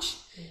Footy lunch.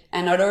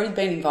 And I'd already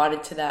been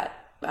invited to that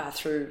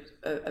through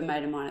a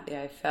mate of mine at the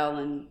AFL,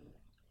 and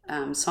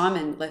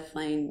Simon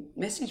Lethlean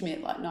messaged me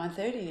at like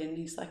 9:30 and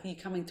he's like, are you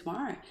coming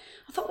tomorrow?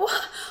 I thought,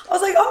 what? I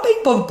was like, I'm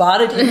being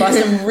bombarded here by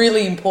some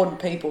really important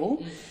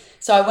people.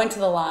 So I went to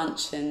the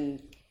lunch and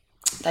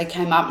they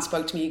came up and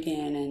spoke to me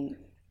again, and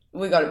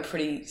we got a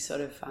pretty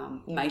sort of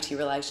matey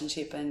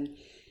relationship, and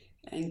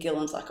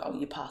Gillen's like,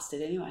 you passed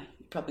it anyway.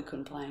 You probably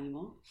couldn't play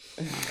anymore.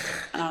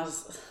 And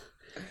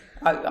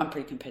I'm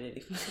pretty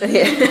competitive.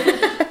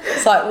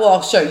 It's like, well,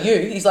 I'll show you.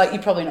 He's like,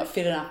 you're probably not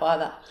fit enough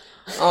either.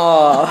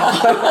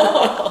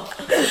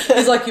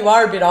 He's like, you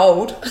are a bit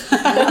old.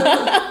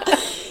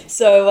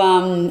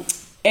 So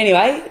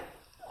anyway,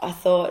 I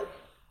thought,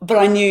 but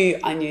I knew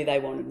they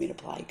wanted me to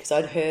play, because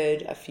I'd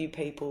heard a few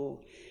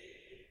people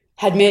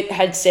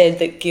had said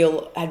that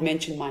Gil had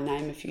mentioned my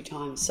name a few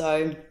times.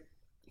 So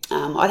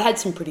I'd had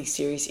some pretty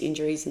serious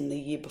injuries in the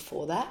year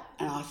before that,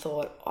 and I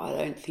thought,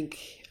 I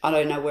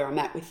don't know where I'm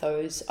at with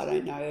those. I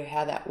don't know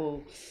how that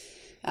will...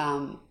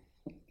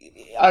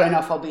 I don't know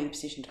if I'll be in a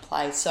position to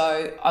play.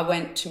 So I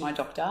went to my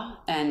doctor,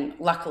 and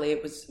luckily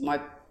it was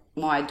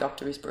my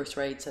doctor is Bruce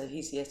Reid, so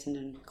he's the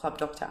Essendon club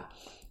doctor.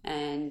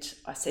 And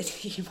I said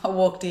to him, I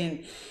walked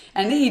in,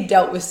 and he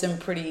dealt with some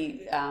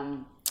pretty,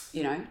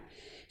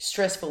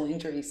 stressful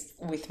injuries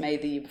with me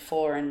the year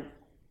before. And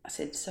I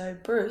said, so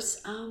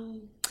Bruce,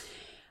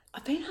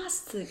 I've been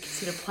asked to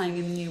consider playing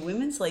in the new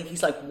women's league.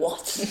 He's like,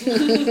 what?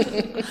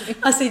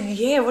 I said,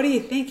 yeah, what do you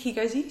think? He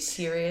goes, are you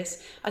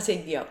serious? I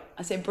said, yeah.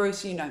 I said,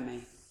 Bruce, you know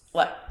me.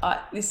 Like,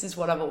 this is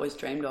what I've always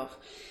dreamed of.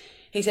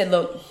 He said,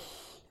 look,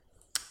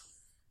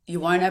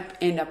 you won't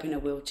end up in a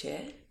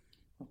wheelchair,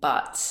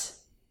 but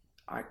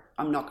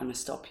I'm not going to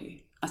stop you.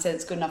 I said,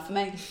 it's good enough for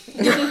me.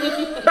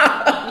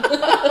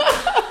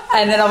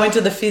 And then I went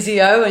to the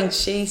physio, and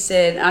she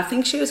said, and I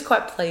think she was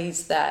quite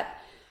pleased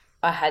that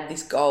I had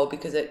this goal,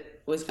 because it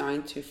was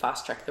going to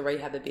fast track the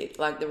rehab a bit.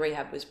 Like, the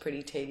rehab was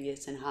pretty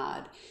tedious and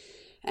hard.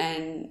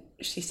 And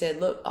she said,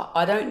 look,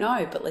 I don't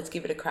know, but let's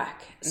give it a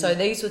crack. So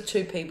these were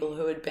two people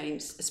who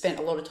had spent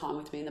a lot of time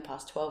with me in the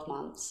past 12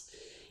 months.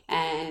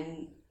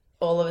 And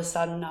all of a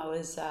sudden I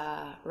was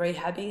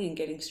rehabbing and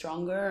getting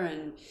stronger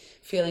and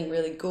feeling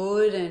really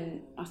good.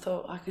 And I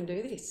thought, I can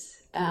do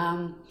this.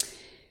 And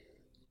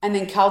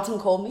then Carlton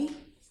called me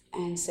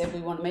and said,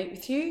 we want to meet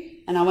with you.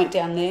 And I went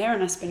down there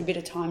and I spent a bit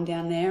of time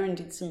down there and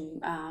did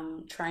some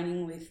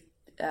training with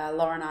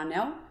Lauren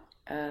Arnell,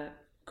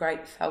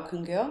 great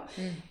Falcon girl,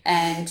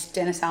 and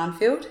Dennis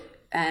Arnfield,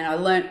 and I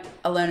learnt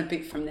a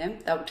bit from them.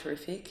 They were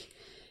terrific.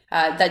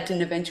 That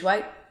didn't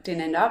eventuate,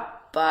 didn't end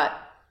up, but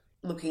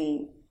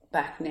looking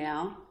back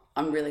now,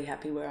 I'm really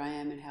happy where I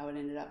am and how it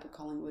ended up at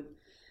Collingwood.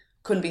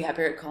 Couldn't be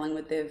happier at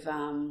Collingwood. They've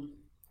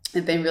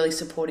been really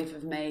supportive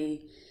of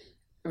me,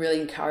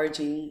 really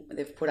encouraging.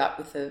 They've put up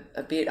with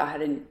a bit. I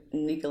had a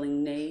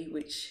niggling knee,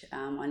 which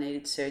I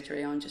needed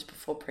surgery on just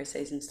before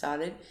pre-season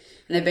started.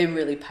 And they've been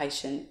really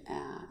patient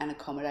and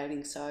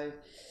accommodating. So,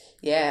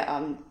 yeah,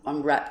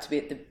 I'm rapt to be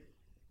at the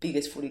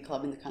biggest footy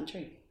club in the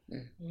country.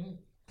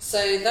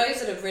 So those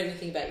that have read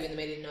anything about you in the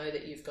media know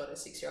that you've got a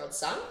 6-year-old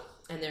son,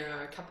 and there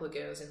are a couple of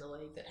girls in the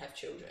league that have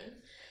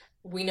children.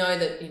 We know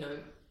that,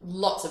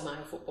 lots of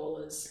male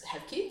footballers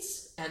have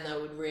kids, and they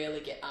would rarely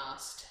get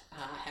asked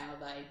how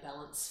they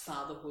balance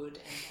fatherhood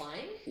and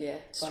playing. Yeah,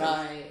 but true.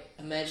 I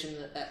imagine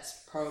that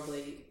that's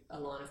probably a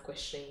line of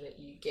questioning that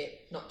you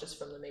get, not just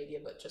from the media,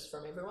 but just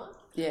from everyone.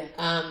 Yeah.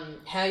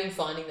 How are you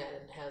finding that,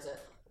 and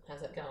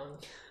how's that going?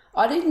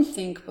 I didn't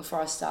think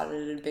before I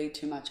started it'd be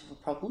too much of a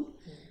problem,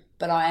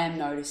 but I am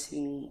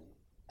noticing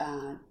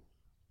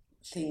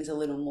things a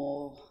little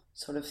more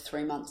sort of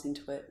 3 months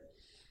into it.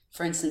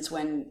 For instance,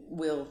 when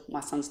Will,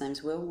 my son's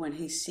name's Will, when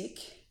he's sick,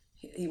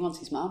 he wants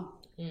his mum.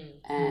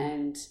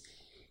 And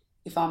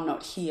if I'm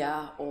not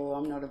here or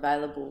I'm not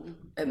available,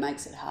 it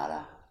makes it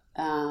harder.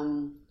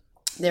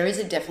 There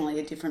is definitely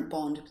a different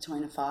bond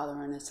between a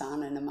father and a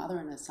son and a mother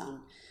and a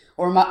son,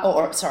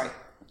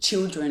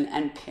 children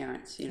and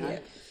parents, Yeah.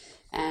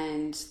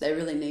 And they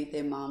really need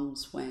their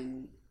mums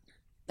when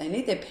they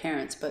need their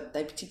parents, but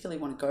they particularly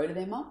want to go to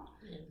their mum.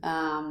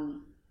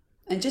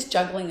 And just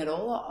juggling it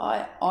all,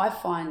 I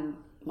find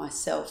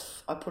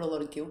myself, I put a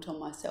lot of guilt on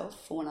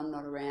myself for when I'm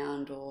not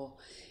around, or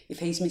if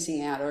he's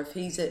missing out, or if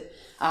he's at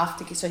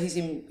aftercare. So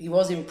he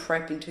was in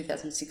prep in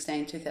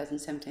 2016,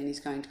 2017, he's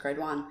going to grade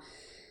 1.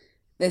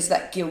 There's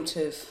that guilt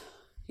of,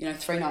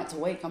 3 nights a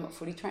week I'm at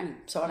footy training,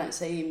 so I don't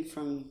see him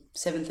from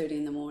 7:30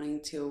 in the morning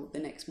till the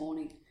next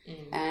morning.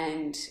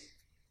 And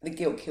the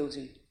guilt kills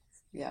you.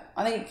 Yeah,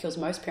 I think it kills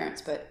most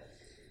parents, but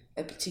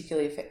it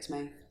particularly affects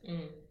me.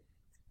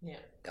 Yeah.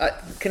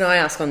 Can I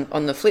ask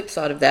on the flip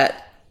side of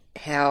that,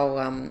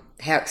 how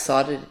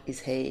excited is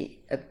he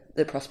at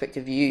the prospect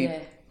of you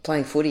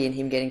playing footy and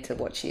him getting to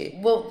watch you?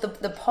 Well,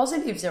 the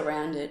positives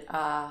around it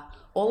are,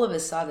 all of a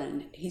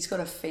sudden he's got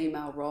a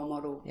female role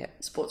model,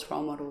 sports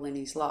role model in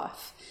his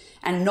life,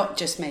 and not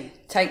just me.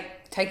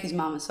 Take his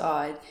mum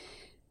aside.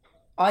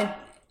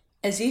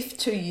 As if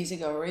 2 years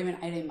ago or even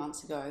 18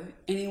 months ago,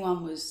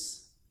 anyone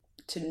was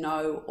to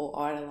know or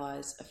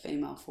idolise a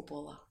female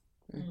footballer.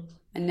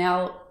 And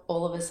now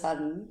all of a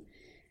sudden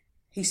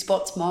he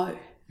spots Mo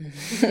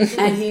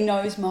and he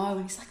knows Mo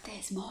and he's like,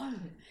 there's Mo.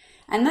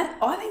 And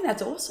I think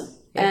that's awesome.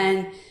 Yeah.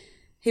 And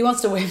he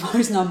wants to wear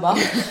Mo's number.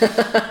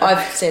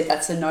 I've said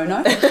that's a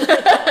no-no.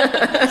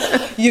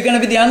 You're going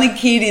to be the only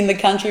kid in the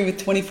country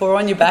with 24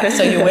 on your back,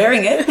 so you're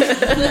wearing it.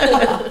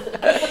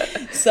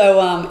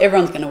 So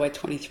everyone's going to wear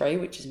 23,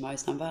 which is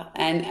Mo's number.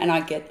 And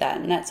I get that,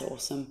 and that's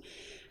awesome.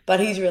 But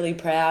he's really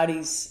proud.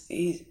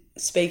 He's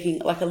speaking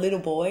like a little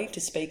boy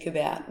to speak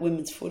about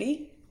women's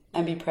footy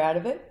and be proud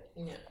of it.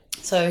 Yeah.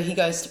 So he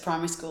goes to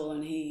primary school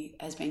and he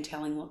has been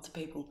telling lots of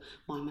people,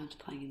 my mum's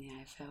playing in the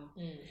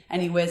AFL.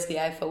 And he wears the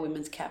AFL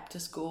women's cap to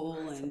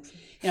school, and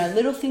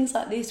little things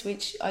like this,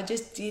 which I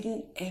just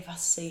didn't ever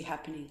see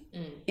happening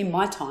in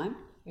my time,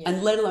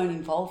 and let alone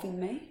involving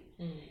me.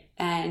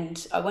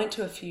 And I went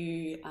to a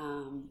few,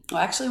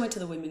 I actually went to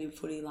the Women in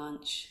Footy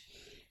lunch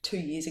 2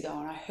 years ago,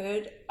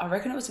 and I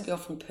reckon it was a girl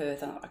from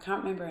Perth, I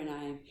can't remember her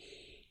name,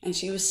 and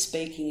she was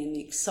speaking, and the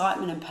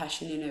excitement and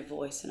passion in her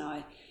voice, and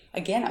I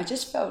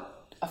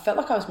felt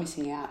like I was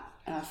missing out,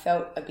 and I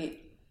felt a bit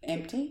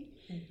empty,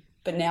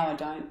 but now I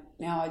don't.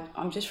 Now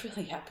I'm just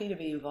really happy to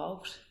be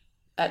involved.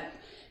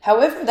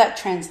 However that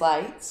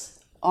translates,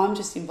 I'm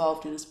just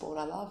involved in a sport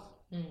I love.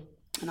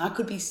 And I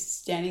could be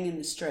standing in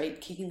the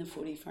street kicking the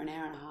footy for an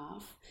hour and a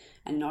half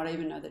and not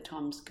even know the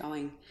time's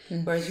going.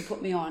 Whereas you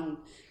put me on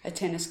a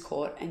tennis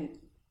court and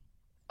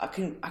I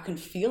can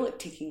feel it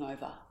ticking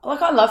over.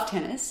 Like, I love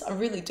tennis, I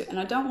really do, and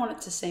I don't want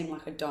it to seem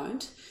like I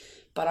don't,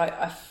 but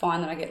I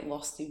find that I get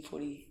lost in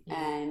footy,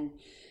 and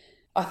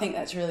I think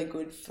that's really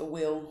good for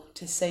Will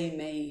to see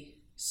me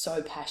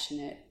so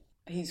passionate.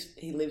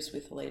 He lives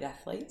with elite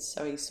athletes,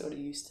 so he's sort of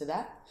used to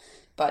that,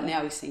 but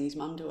now he's seeing his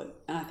mum do it,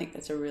 and I think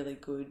that's a really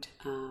good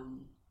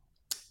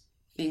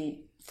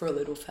thing for a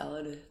little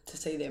fella to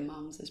see their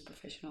mums as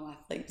professional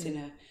athletes in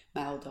a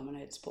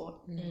male-dominated sport.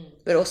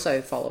 But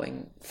also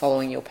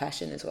following your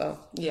passion as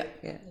well. Yeah.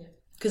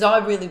 Because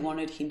I really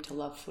wanted him to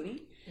love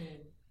footy,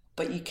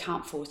 but you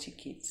can't force your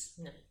kids.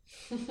 No.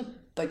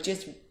 But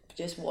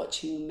just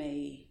watching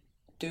me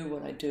do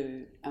what I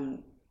do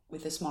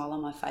with a smile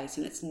on my face,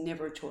 and it's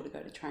never a chore to go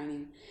to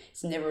training.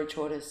 It's never a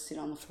chore to sit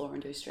on the floor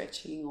and do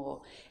stretching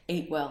or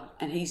eat well.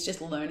 And he's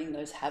just learning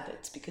those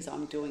habits because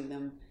I'm doing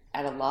them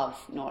out of love,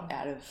 not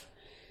out of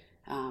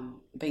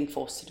being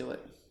forced to do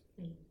it.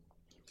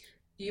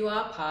 You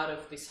are part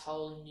of this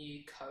whole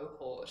new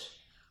cohort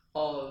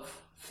of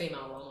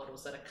female role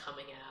models that are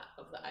coming out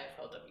of the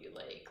AFLW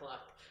League. Like,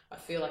 I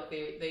feel like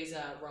these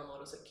are role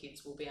models that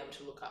kids will be able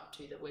to look up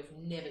to that we've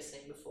never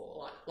seen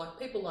before. Like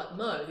people like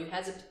Mo, who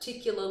has a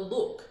particular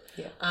look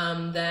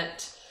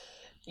that,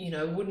 you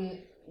know,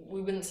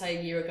 we wouldn't say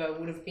a year ago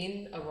would have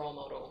been a role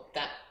model.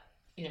 That,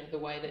 you know, the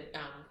way that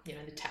you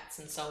know, the tats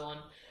and so on.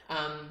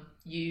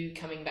 You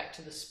coming back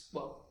to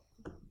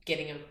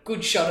getting a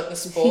good shot at the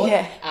sport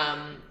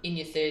in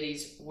your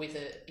 30s with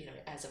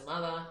as a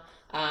mother.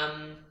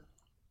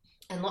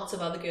 And lots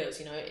of other girls,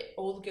 you know,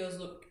 all the girls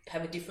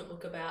have a different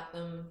look about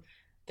them.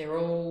 They're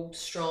all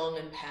strong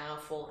and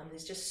powerful, and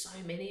there's just so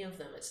many of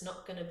them. It's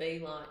not going to be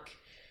like,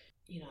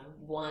 you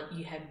know,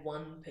 you had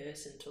one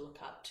person to look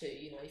up to.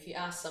 You know, if you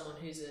ask someone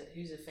who's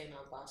a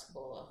female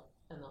basketballer,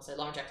 and they'll say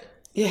Lauren Jackson.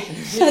 Yeah,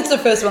 that's the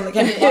first one that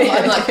came to my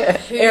mind.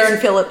 Like Erin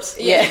Phillips.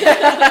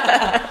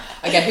 Yeah.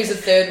 Okay, who's the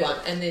third one?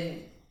 And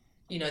then,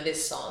 you know,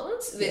 there's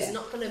silence. There's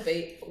not going to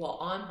be,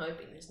 I'm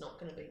hoping there's not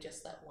going to be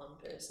just that one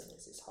person.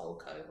 There's this whole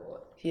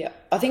cohort. Yeah,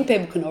 I think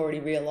people can already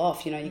reel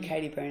off, you know, your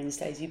Katie Brennans,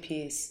 Daisy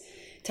Pearce,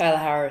 Taylor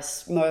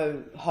Harris,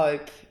 Mo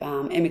Hope,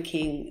 Emma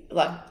King.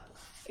 Like,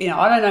 you know,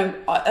 I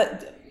don't know.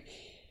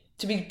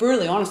 To be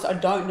brutally honest, I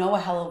don't know a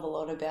hell of a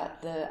lot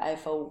about the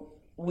AFL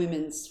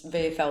Women's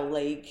VFL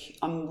League.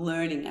 I'm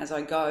learning as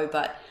I go,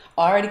 but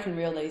I already can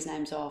reel these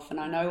names off, and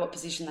I know what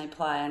position they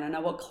play, and I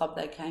know what club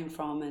they came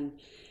from, and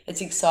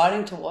it's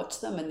exciting to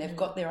watch them, and they've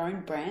got their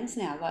own brands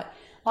now. Like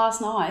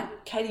last night,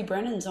 Katie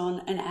Brennan's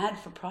on an ad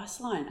for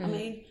Priceline. I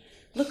mean,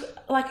 look,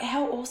 like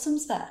how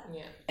awesome's that?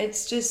 Yeah.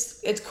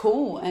 It's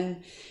cool.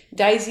 And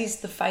Daisy's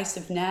the face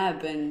of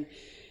NAB, and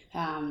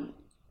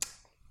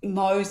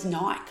Mo's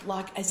Nike.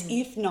 Like as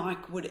if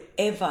Nike would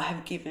ever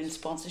have given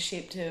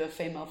sponsorship to a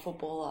female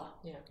footballer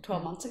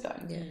 12 months ago.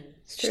 Yeah,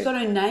 she's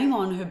got her name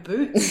on her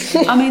boots.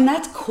 I mean,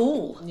 that's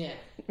cool. Yeah.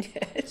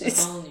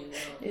 It's a whole new world.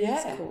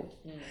 Yeah. It's cool.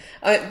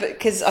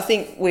 Because I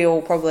think we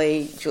all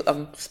probably,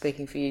 I'm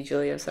speaking for you,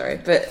 Julie, I'm sorry,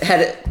 but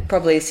had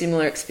probably a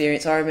similar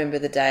experience. I remember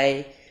the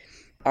day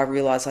I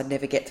realised I'd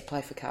never get to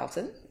play for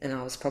Carlton, and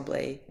I was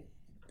probably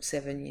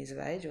 7 years of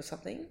age or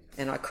something,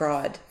 and I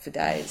cried for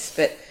days.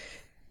 But,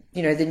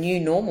 you know, the new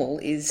normal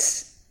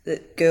is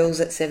that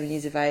girls at 7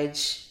 years of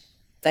age,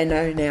 they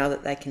know now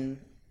that they can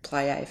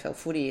play AFL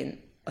footy, and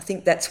I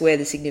think that's where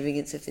the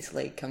significance of this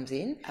league comes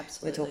in.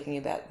 Absolutely. We're talking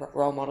about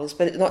role models,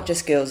 but not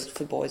just girls,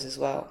 for boys as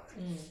well.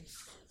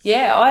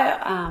 Yeah,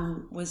 I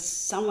was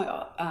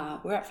somewhere,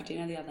 we were out for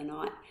dinner the other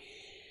night,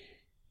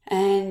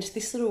 and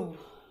this little,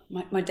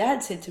 my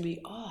dad said to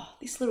me,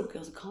 this little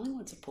girl's a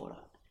Collingwood supporter.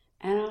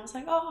 And I was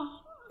like,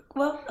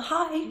 well,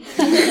 hi.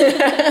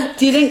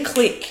 Didn't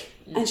click.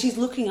 And she's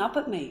looking up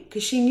at me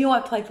because she knew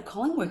I played for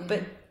Collingwood,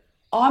 but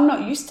I'm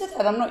not used to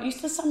that. I'm not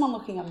used to someone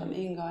looking up at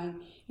me and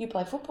going, you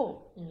play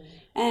football.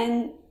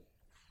 And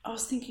I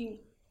was thinking,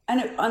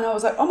 and I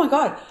was like, oh my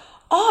God,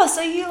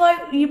 so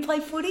you play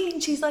footy?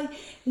 And she's like,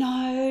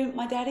 no,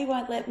 my daddy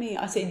won't let me.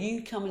 I said,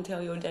 you come and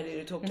tell your daddy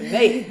to talk to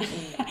me.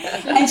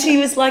 And she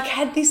was like,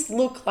 had this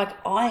look like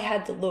I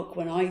had the look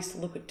when I used to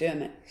look at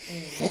Dermot.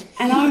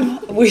 And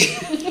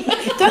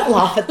don't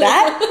laugh at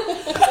that.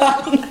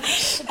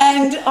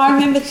 And I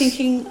remember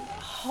thinking,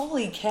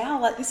 holy cow,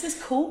 like this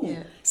is cool.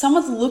 Yeah.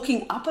 Someone's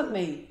looking up at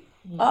me.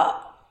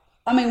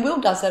 I mean, Will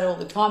does that all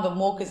the time, but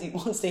more because he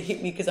wants to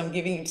hit me because I'm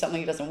giving him something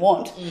he doesn't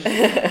want.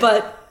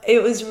 But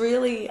it was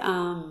really,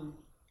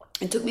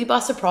 it took me by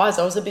surprise.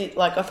 I was a bit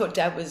like, I thought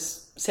Dad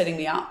was setting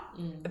me up,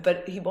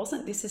 but he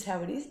wasn't. This is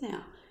how it is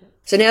now.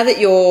 So now that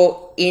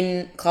you're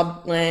in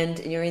Clubland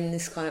and you're in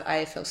this kind of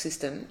AFL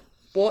system,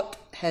 what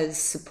has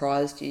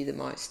surprised you the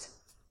most?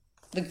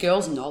 The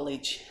girls'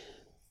 knowledge.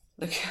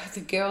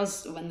 The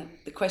girls, when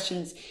the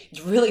questions,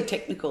 it's really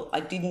technical. I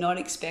did not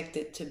expect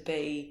it to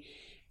be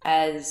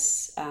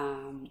as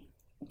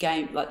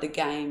the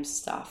game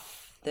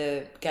stuff,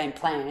 the game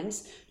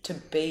plans, to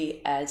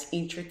be as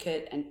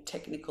intricate and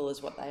technical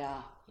as what they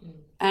are.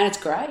 And it's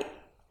great.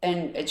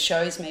 And it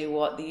shows me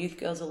what the youth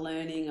girls are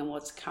learning and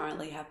what's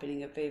currently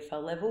happening at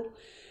VFL level.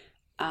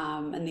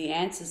 And the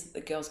answers that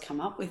the girls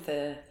come up with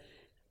are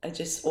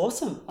just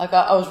awesome. Like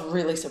I was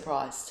really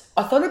surprised.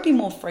 I thought it'd be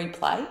more free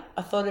play.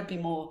 I thought it'd be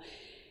more,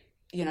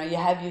 you know, you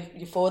have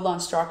your forward line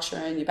structure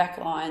and your back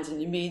lines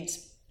and your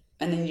mids,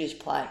 and then you just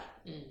play.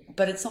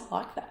 But it's not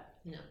like that.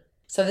 No.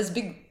 So there's a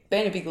big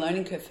been a big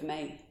learning curve for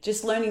me.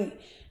 Just learning,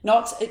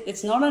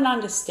 it's not an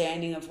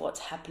understanding of what's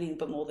happening,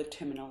 but more the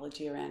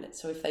terminology around it.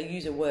 So if they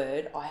use a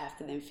word, I have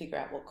to then figure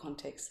out what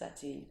context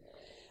that's in.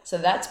 So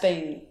that's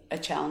been a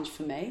challenge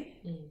for me.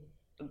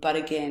 But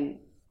again,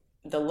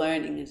 the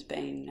learning has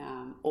been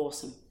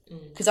awesome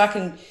because I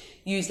can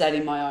use that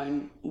in my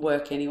own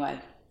work anyway.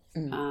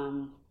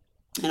 And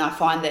I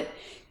find that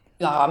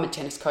I'm a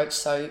tennis coach,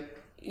 so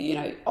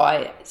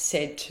I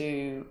said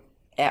to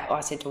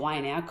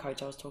Wayne, our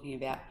coach, we were talking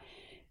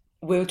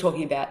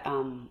about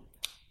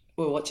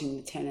we were watching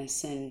the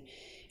tennis, and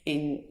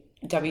in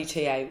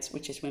WTA,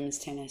 which is women's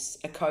tennis,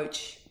 a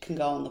coach can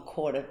go on the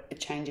court at a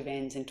change of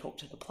ends and talk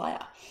to the player.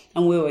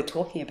 And we were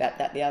talking about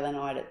that the other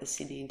night at the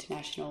Sydney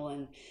International,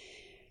 and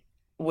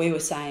we were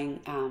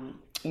saying,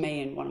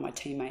 me and one of my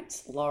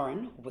teammates,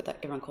 Lauren,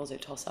 everyone calls her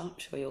Tosser, I'm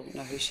sure you'll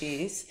know who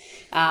she is,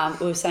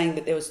 we were saying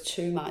that there was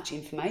too much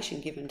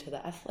information given to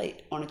the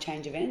athlete on a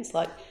change of ends.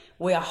 Like,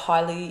 we are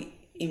highly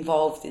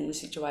involved in the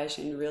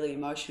situation, really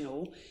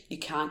emotional. You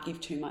can't give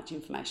too much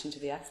information to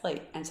the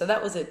athlete. And so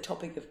that was a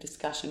topic of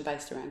discussion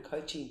based around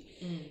coaching.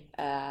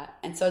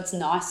 And so it's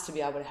nice to be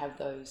able to have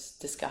those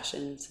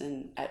discussions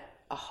and at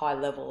a high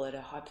level, at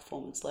a high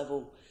performance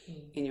level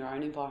in your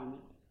own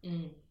environment.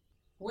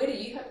 Where do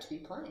you hope to be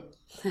playing?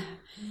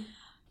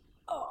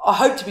 I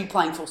hope to be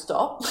playing full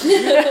stop.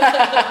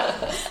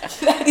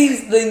 That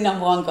is the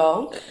number one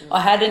goal. I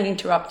had an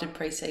interrupted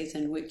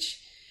pre-season,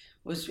 which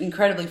was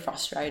incredibly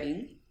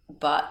frustrating,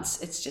 but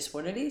it's just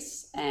what it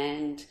is.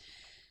 And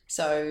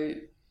so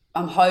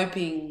I'm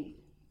hoping,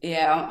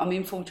 I'm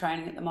in full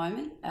training at the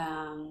moment,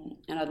 and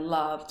I'd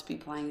love to be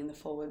playing in the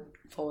forward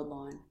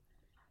line.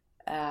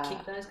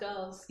 Kick those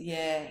goals.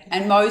 Yeah,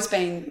 and Mo's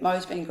been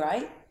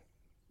great,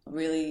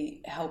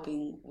 really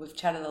helping. We've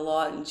chatted a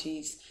lot, and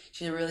she's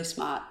a really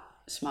smart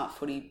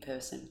footy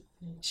person.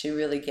 She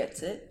really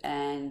gets it,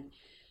 and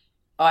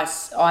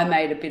I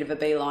made a bit of a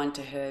beeline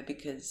to her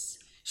because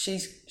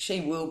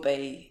she will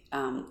be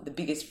the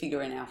biggest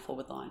figure in our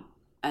forward line,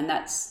 and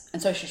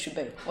so she should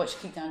be. She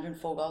kicked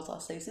 104 goals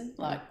last season.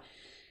 Like,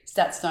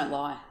 stats don't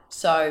lie.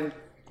 So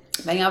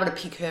being able to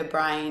pick her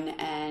brain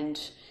and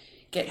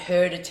get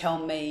her to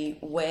tell me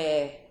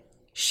where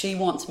she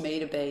wants me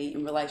to be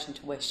in relation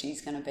to where she's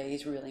going to be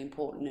is really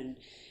important,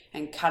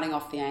 and cutting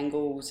off the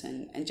angles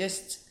and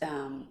just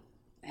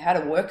how to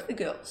work the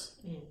girls.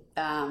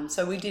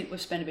 So we've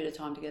spent a bit of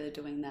time together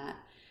doing that.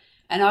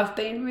 And I've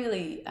been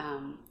really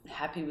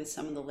happy with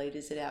some of the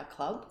leaders at our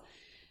club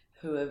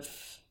who have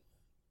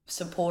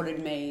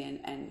supported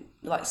me, and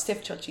like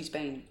Steph Chochi's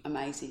been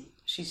amazing.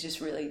 She's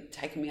just really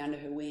taken me under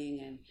her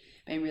wing and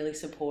been really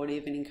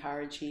supportive and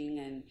encouraging.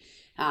 And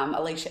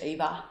Alicia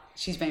Eva,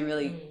 she's been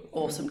really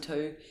awesome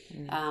too.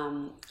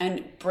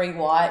 And Bree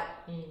White,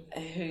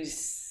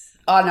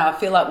 I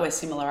feel like we're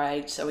similar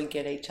age, so we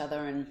get each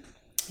other. And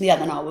the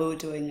other night we were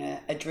doing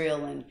a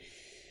drill, and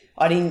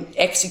I didn't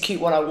execute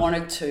what I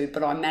wanted to,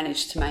 but I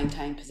managed to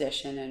maintain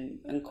possession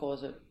and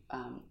cause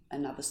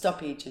another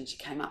stoppage. And she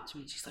came up to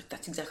me and she's like,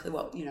 that's exactly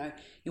what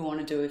you want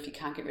to do. If you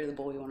can't get rid of the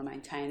ball, you want to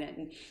maintain it.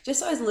 And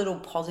just those little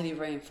positive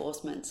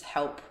reinforcements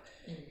help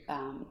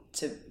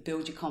to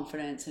build your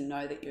confidence and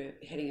know that you're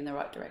heading in the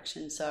right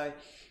direction. So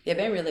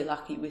been really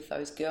lucky with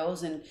those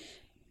girls. And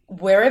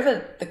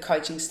wherever the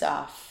coaching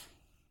staff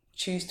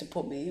choose to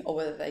put me, or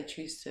whether they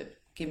choose to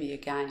give me a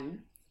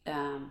game,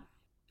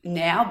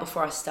 now,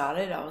 before I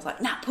started, I was like,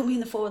 put me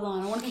in the forward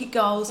line. I want to kick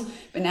goals.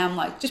 But now I'm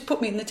like, just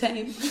put me in the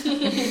team.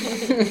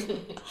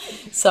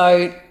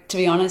 So, to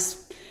be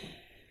honest,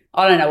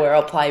 I don't know where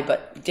I'll play,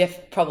 but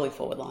probably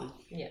forward line.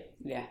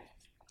 Yeah.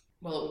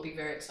 Well, it will be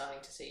very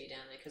exciting to see you down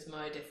there, because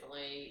Mo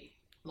definitely,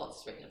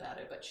 lots written about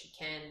her, but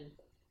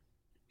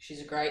she's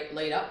a great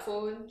lead up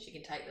forward. She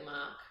can take the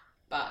mark,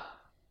 but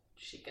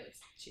she can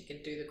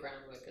do the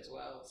groundwork as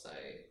well. So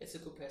it's a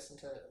good person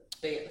to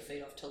be at the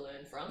feed off to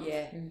learn from.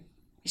 Yeah.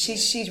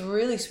 She's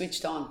really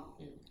switched on.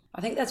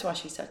 I think that's why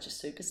she's such a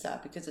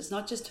superstar, because it's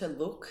not just her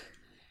look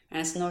and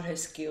it's not her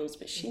skills,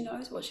 but she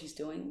knows what she's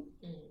doing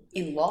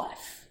in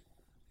life.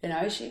 That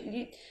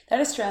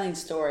Australian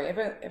story,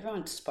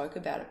 everyone spoke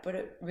about it, but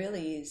it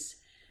really is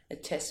a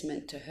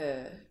testament to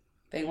her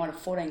being one of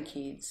 14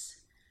 kids.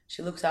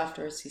 She looks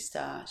after her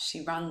sister.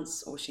 She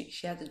runs, or she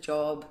has a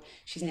job.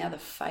 She's now the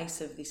face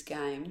of this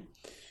game.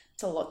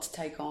 It's a lot to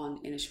take on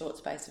in a short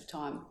space of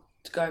time,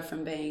 to go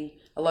from being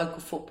a local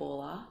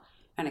footballer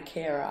and a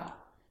carer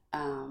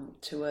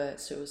to a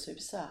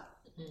superstar.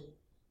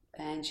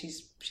 And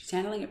she's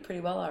handling it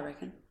pretty well, I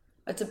reckon.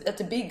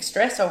 It's a big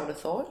stress, I would have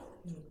thought.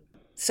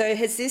 So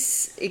has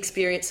this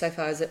experience so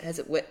far, has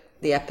it whet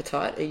the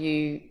appetite? Are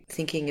you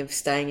thinking of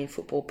staying in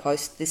football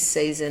post this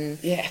season?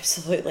 Yeah,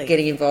 absolutely.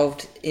 Getting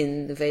involved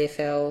in the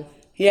VFL?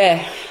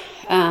 Yeah.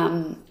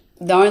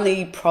 The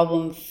only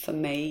problem for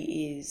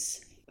me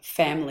is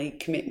family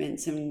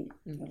commitments, and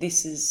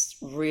this has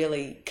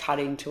really cut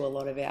into a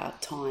lot of our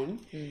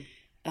time,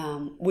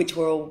 which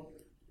we're all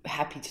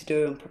happy to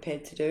do and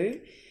prepared to do.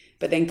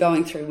 But then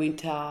going through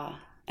winter,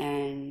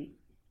 and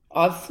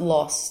I've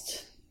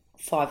lost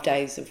 5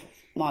 days of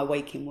my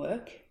week in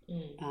work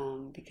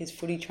because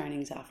footy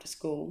training is after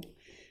school,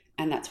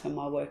 and that's when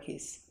my work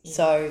is.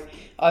 So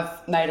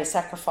I've made a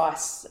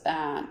sacrifice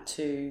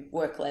to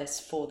work less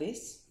for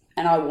this,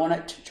 and I want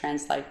it to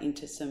translate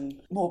into some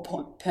more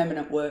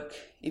permanent work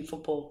in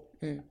football.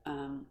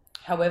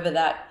 However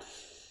that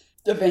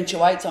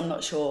eventuates, I'm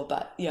not sure,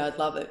 but yeah, I'd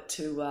love it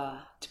to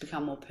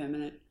become more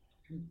permanent.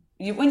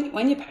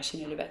 When you're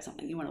passionate about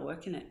something, you want to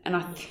work in it, and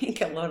I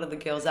think a lot of the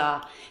girls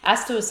are.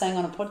 Asta was saying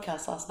on a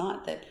podcast last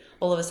night that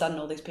all of a sudden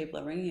all these people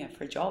are ringing her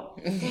for a job.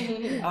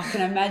 I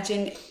can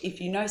imagine if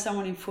you know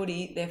someone in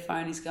footy, their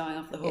phone is going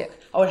off the hook. Yeah.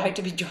 I would hate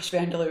to be Josh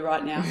Vanderloo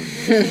right now.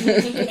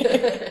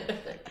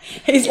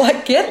 He's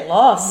like, get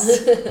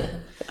lost.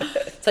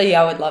 So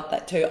yeah, I would love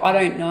that too. I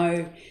don't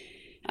know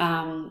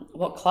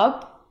what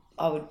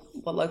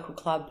local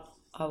club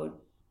I would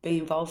be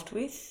involved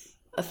with.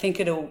 I think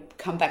it'll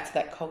come back to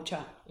that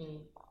culture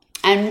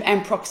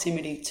and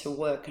proximity to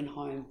work and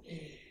home.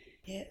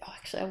 Yeah,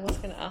 actually, I was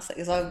going to ask that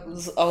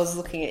because I was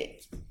looking at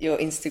your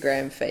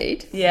Instagram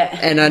feed. Yeah,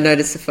 and I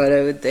noticed a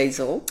photo with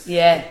Diesel.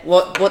 Yeah,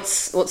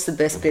 what's the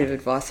best bit of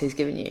advice he's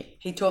given you?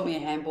 He taught me a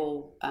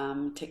handball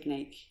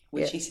technique,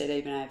 which he said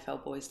even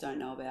AFL boys don't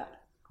know about.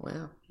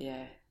 Wow.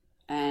 Yeah,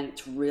 and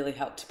it's really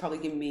helped. It's probably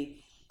given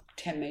me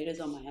 10 meters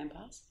on my hand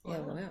pass. Yeah,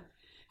 wow.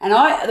 And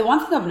the one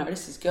thing I've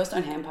noticed is girls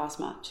don't hand pass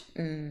much.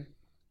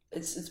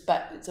 It's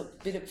a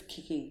bit of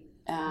kicking.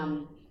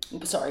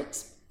 Sorry,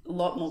 it's a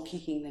lot more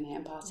kicking than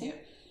hand passing. Yeah.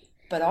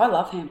 But I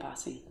love hand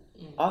passing.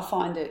 I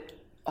find it.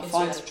 Gets you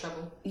out of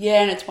trouble.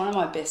 Yeah, and it's one of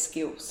my best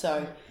skills.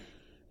 So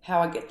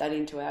how I get that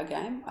into our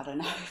game, I don't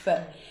know.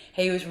 But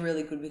he was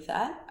really good with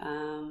that.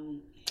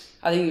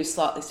 I think he was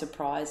slightly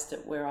surprised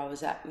at where I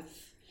was at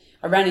with.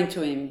 I ran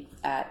into him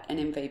at an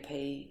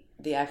MVP,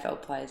 the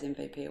AFL Players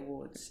MVP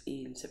Awards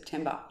in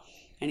September.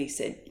 And he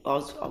said,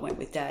 I went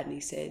with Dad, and he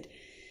said,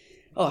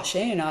 "Oh,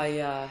 Shane,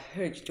 I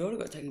heard your daughter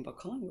got taken by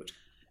Collingwood."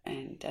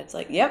 And Dad's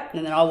like, "Yep."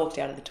 And then I walked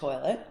out of the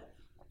toilet,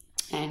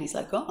 and he's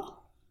like, "Oh,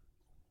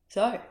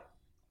 so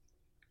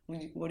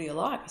what do you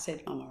like?" I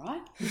said, "I'm all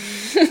right."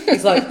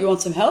 He's like, "You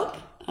want some help?"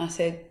 I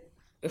said,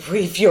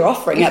 "If you're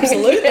offering,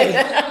 absolutely."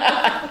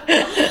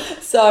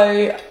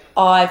 So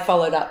I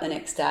followed up the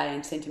next day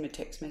and sent him a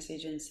text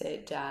message and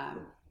said,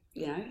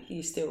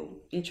 "You still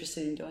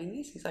interested in doing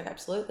this?" He's like,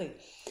 "Absolutely."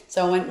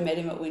 So I went and met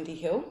him at Windy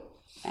Hill,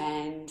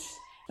 and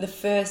we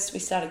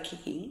started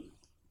kicking,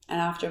 and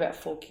after about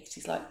 4 kicks,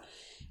 he's like,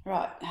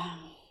 "Right,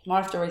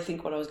 might have to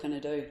rethink what I was going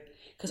to do,"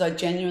 because I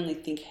genuinely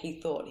think he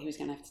thought he was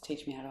going to have to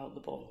teach me how to hold the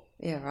ball.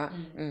 Yeah, right.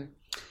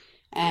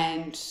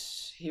 And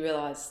he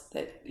realised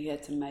that he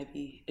had to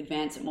maybe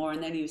advance it more,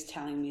 and then he was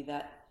telling me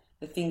that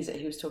the things that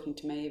he was talking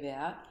to me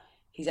about,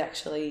 he's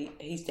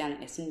down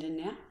at Essendon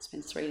now,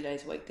 spends 3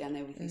 days a week down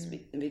there with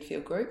the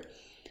midfield group,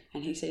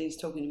 and he said he's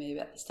talking to me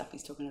about the stuff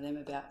he's talking to them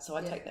about, so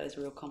I take that as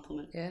a real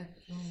compliment. Yeah.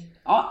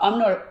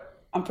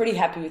 I'm pretty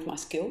happy with my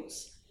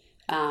skills.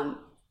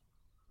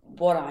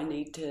 What I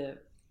need to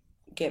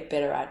get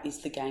better at is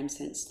the game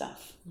sense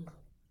stuff,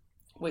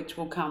 which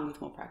will come with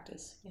more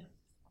practice. Yeah.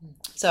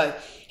 So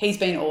he's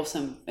been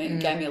awesome. It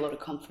gave me a lot of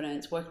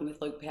confidence. Working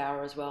with Luke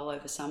Power as well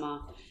over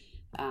summer,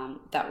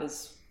 that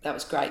was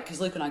great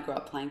because Luke and I grew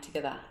up playing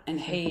together, and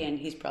he and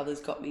his brothers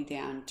got me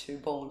down to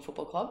Ballwin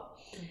Football Club.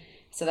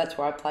 So that's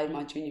where I played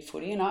my junior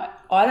footy, and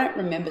I don't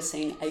remember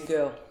seeing a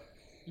girl,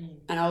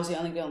 and I was the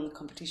only girl in the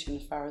competition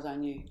as far as I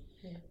knew.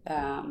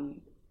 Yeah.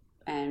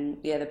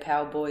 The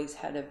Power boys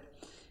had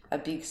a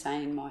big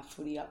say in my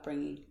footy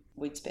upbringing.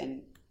 We'd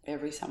spend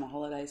every summer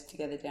holidays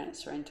together down at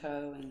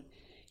Sorrento and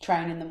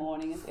train in the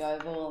morning at the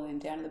Oval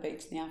and down to the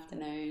beach in the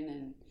afternoon,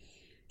 and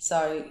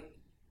so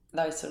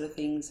those sort of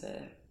things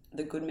are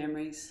the good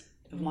memories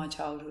of my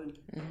childhood.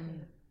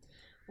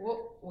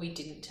 What we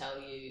didn't tell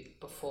you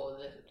before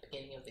the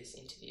beginning of this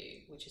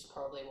interview, which is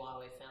probably why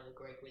we found the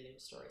Greg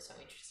Williams story so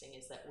interesting,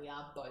 is that we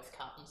are both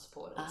Carlton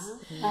supporters.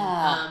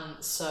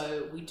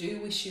 So we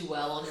do wish you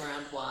well on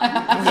round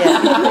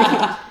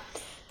 1.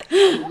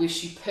 We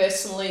wish you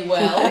personally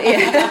well.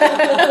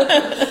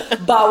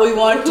 But we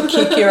want to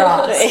kick your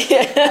ass.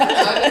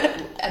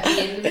 At the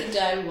end of the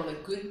day, we want a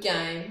good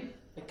game,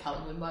 but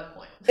Carlton win by a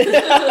point.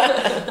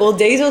 Well,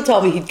 Diesel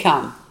told me he'd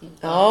come.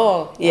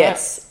 Oh,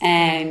 yes. Right.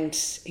 And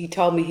he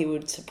told me he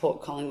would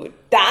support Collingwood.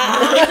 No,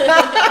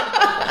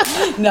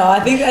 I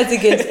think that's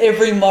against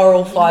every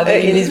moral fibre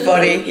in his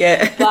body.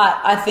 Yeah.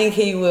 But I think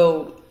he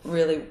will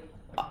really...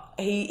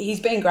 He's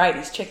been great.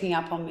 He's checking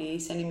up on me,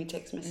 sending me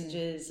text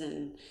messages,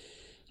 and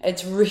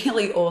it's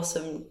really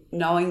awesome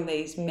knowing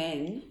these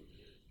men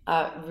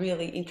are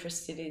really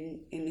interested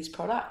in this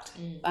product.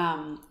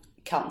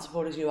 Carlton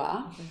supporters you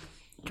are. Do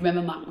you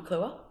remember Mark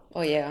McClure?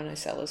 Oh, yeah, I know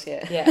Sellers,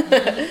 yeah.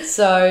 Yeah.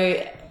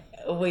 So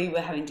we were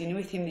having dinner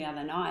with him the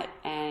other night,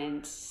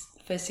 and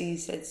the first thing he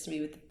says to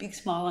me with a big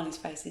smile on his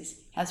face is,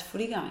 "How's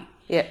footy going?"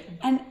 Yeah.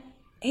 And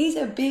he's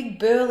a big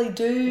burly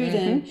dude,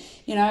 and,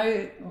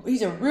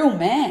 he's a real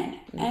man.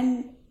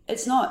 And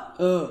it's not,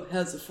 "Oh,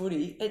 how's the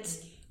footy?"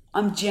 It's,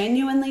 I'm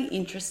genuinely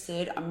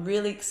interested. I'm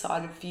really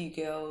excited for you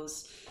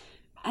girls.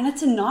 And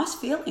it's a nice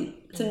feeling.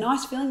 It's a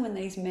nice feeling when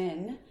these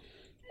men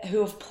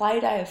who have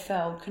played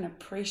AFL can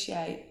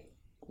appreciate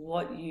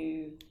what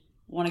you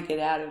want to get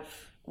out of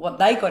what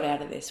they got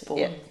out of their sport.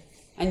 Yeah.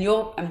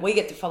 And we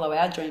get to follow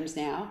our dreams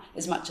now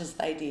as much as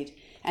they did,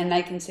 and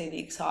they can see the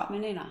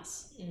excitement in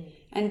us.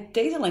 And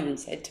Diesel even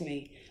said to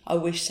me, I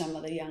wish some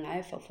of the young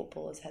AFL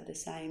footballers had the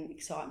same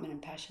excitement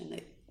and passion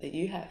that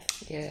you have.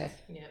 Yeah.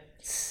 Yeah.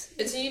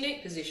 It's a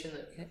unique position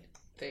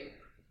that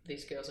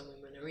these girls and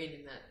women are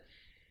in that,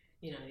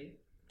 you know,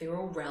 they're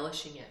all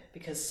relishing it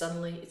because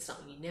suddenly it's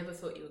something you never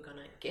thought you were going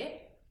to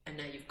get, and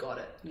now you've got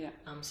it. Yeah.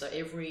 So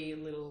every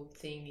little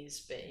thing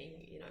is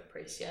being, you know,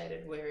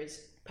 appreciated.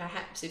 Whereas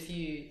perhaps if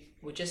you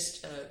were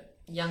just a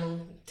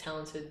young,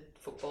 talented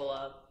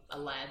footballer, a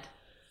lad,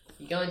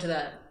 you go into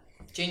that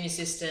junior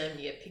system,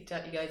 you get picked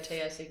up, you go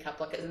TAC Cup.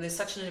 Like there's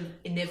such an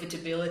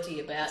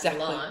inevitability about your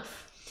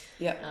life.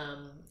 Yeah.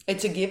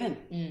 It's a given.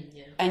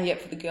 Yeah. And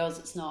yet for the girls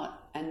it's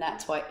not, and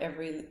that's why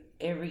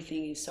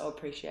everything is so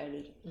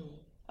appreciated.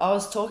 I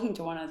was talking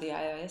to one of the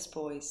AIS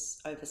boys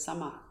over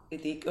summer. I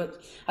think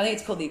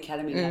it's called the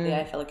Academy, not the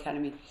AFL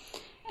Academy.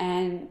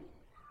 And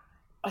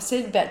I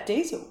said about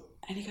Diesel.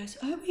 And he goes,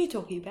 oh, what are you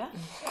talking about?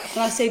 And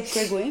I said,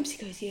 Greg Williams.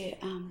 He goes, yeah,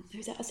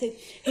 who's that? I said,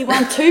 he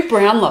won 2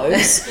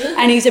 Brownlows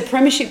and he's a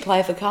premiership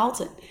player for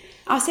Carlton.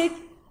 I said,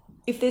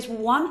 if there's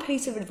one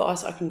piece of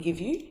advice I can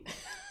give you,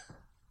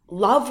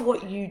 love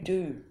what you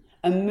do.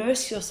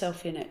 Immerse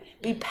yourself in it.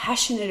 Be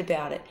passionate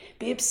about it.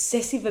 Be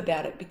obsessive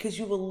about it, because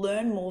you will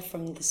learn more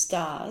from the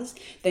stars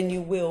than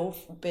you will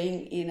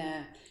being in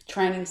a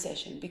training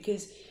session,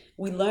 because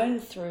we learn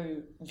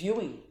through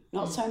viewing,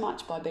 not so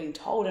much by being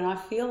told. And I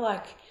feel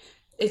like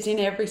it's in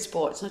every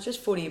sport. It's not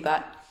just footy,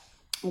 but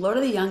a lot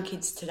of the young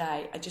kids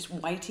today are just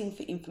waiting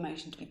for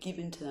information to be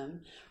given to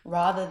them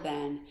rather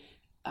than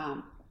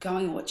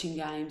going and watching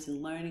games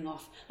and learning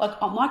off.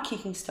 Like on my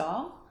kicking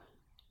style,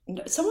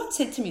 someone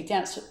said to me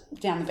down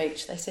the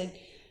beach, they said,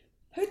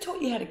 who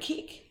taught you how to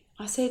kick?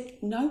 I said,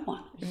 no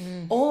one.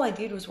 All I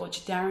did was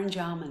watch Darren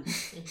Jarman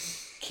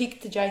kick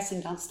to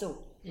Jason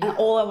Dunstall. And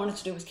all I wanted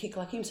to do was kick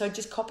like him. So I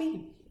just copy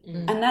him.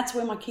 And that's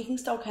where my kicking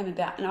style came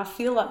about. And I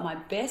feel like my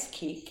best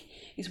kick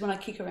is when I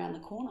kick around the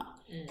corner,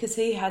 because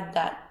he had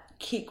that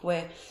kick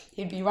where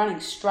he'd be running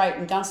straight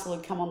and Dunstall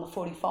would come on the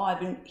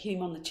 45 and hit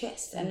him on the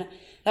chest. And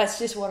that's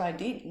just what I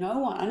did.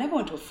 I never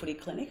went to a footy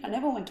clinic. I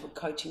never went to a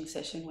coaching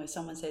session where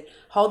someone said,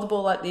 hold the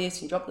ball like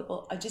this and drop the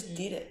ball. I just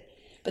did it.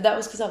 But that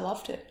was because I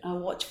loved it. I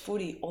watched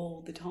footy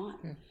all the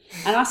time.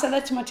 And I say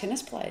that to my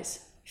tennis players.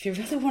 If you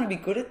really want to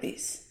be good at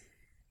this,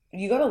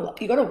 you gotta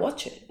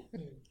watch it.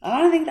 I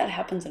don't think that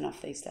happens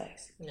enough these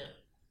days.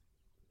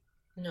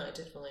 No,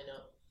 definitely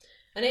not.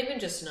 And even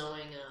just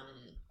knowing,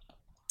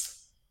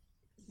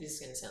 this is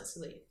going to sound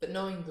silly, but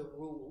knowing the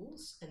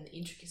rules and the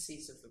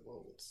intricacies of the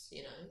rules,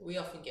 you know, we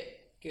often get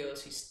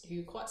girls who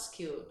are quite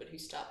skilled but who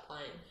start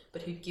playing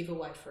but who give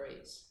away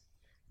frees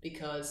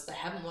because they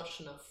haven't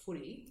watched enough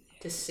footy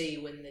to see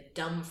when the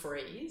dumb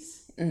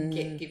frees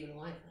get given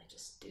away. They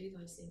just do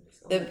those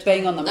things. They're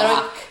being on the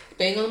mark.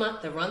 Being on the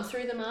mark. They run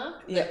through the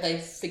mark. Yeah. They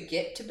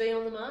forget to be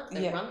on the mark.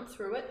 They run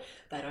through it.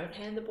 They don't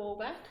hand the ball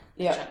back.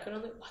 They chuck it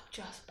on the... Like,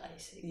 just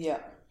basic. Yeah.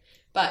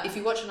 But if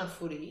you watch enough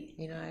footy,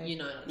 you know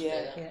not to do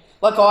that. Yeah.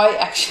 Like I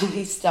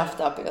actually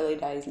stuffed up early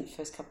days in the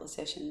first couple of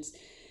sessions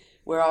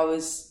where I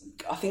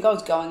think I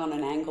was going on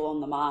an angle on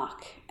the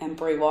mark and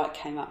Brie White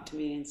came up to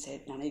me and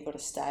said, no, you've got to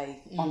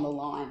stay on the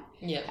line.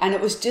 Yeah. And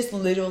it was just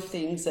little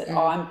things that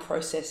I'm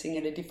processing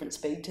at a different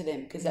speed to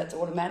them because that's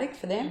automatic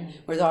for them,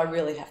 whereas I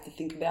really have to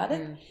think about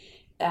it.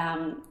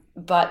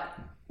 But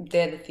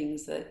they're the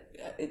things that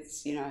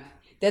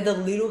they're the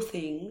little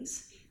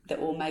things that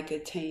will make a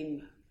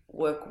team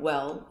work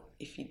well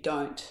if you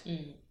don't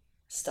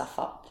stuff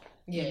up.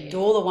 Do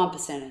all the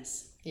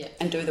 1%ers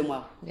and do them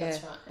well.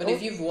 That's right. But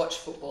if you've watched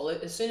football,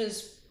 as soon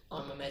as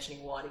I'm imagining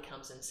Whitey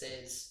comes and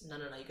says, no,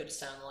 you got to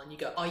stay on the line, you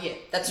go, oh yeah,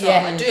 that's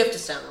right, I do have to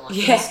stay on the line.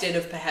 Instead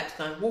of perhaps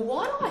going, well,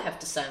 why do I have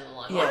to stay on the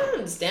line? I don't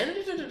understand.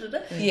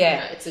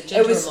 Yeah. It's a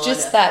gentle reminder.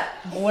 Just that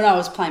when I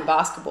was playing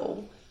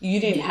basketball, you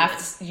didn't have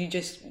to, you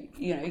just,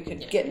 you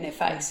could get in their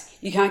face.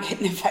 You can't get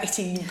in their face.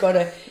 You've got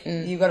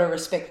to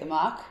respect the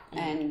mark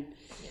and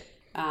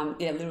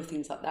little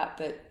things like that.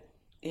 But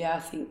I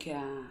think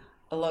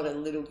a lot of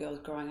little girls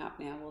growing up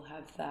now will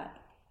have that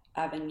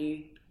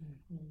avenue,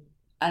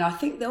 and I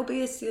think there'll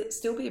be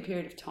still be a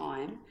period of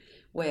time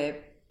where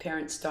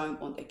parents don't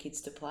want their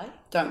kids to play,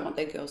 don't want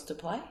their girls to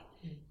play.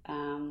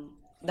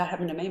 That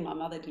happened to me. My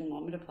mother didn't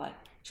want me to play.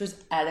 She was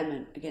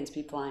adamant against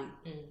me playing,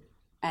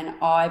 and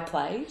I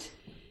played,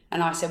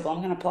 and I said, well,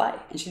 I'm going to play,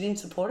 and she didn't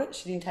support it.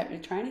 She didn't take me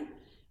to training.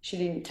 She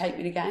didn't take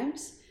me to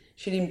games.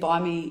 She didn't buy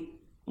me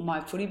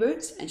my footy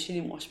boots, and she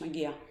didn't wash my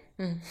gear.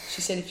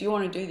 She said, if you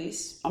want to do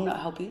this, I'm not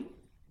helping.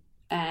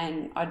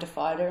 And I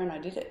defied her and I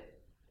did it.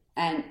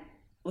 And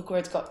look where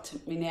it's got to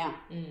me now.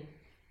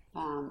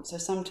 So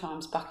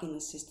sometimes bucking the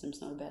system's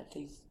not a bad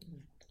thing.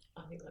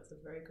 I think that's a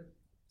very good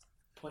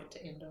point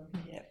to end on.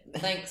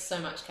 Thanks so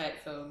much, Kate,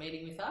 for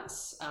meeting with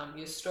us.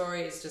 Your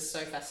story is just so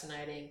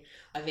fascinating.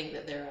 I think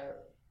that there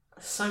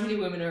are so many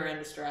women around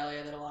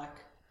Australia that are like,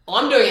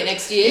 I'm doing it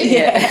next year.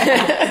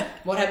 Yeah.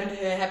 What happened to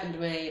her happened to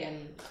me,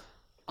 and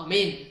I'm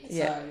in.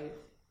 Yeah. So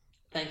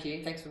thank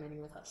you. Thanks for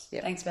meeting with us.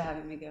 Yep. Thanks for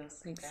having me,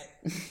 girls. Thanks.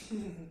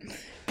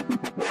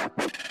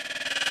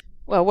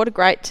 Well, what a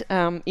great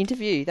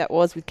interview that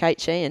was with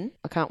Kate Sheehan.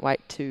 I can't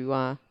wait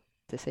to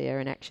see her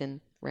in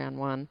action round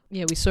 1.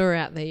 Yeah, we saw her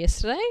out there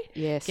yesterday.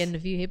 Yes. Getting a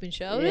few hip and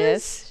shoulders.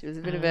 Yes. She was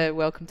a bit of a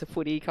welcome to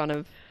footy kind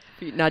of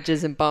few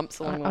nudges and bumps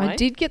along the way. I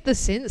did get the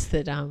sense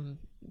that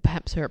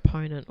perhaps her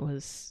opponent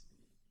was,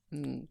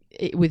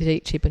 with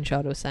each hip and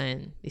shoulder, was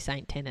saying, this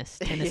ain't tennis.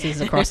 Tennis is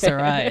across the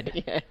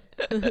road. Yeah.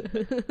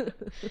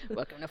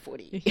 Welcome to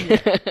footy.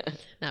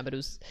 No, but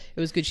it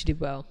was good. She did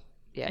well.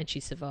 Yeah. And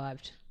she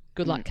survived.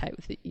 Good luck, Kate,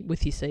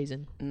 with your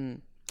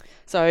season.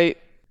 So,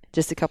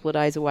 just a couple of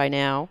days away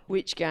now.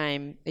 Which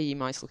game are you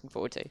most looking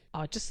forward to?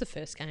 Oh, just the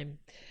first game.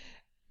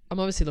 I'm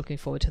obviously looking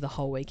forward to the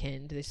whole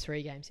weekend. There's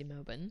 3 games in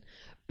Melbourne.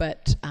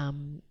 But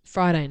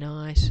Friday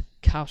night,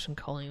 Carlton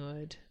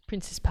Collingwood,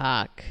 Princess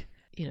Park.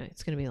 You know,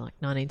 it's going to be like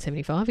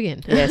 1975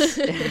 again. Yes.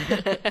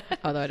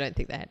 Although I don't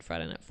think they had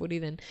Friday night footy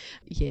then.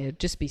 Yeah,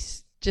 just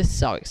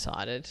so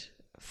excited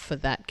for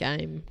that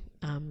game.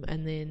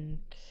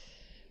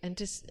 And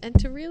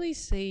to really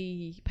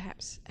see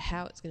perhaps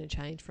how it's going to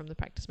change from the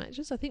practice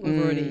matches. I think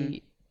we've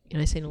already,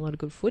 seen a lot of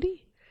good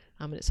footy.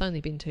 And it's only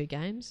been 2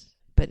 games,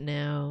 but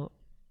now,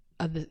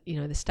 the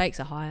stakes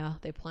are higher.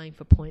 They're playing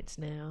for points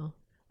now.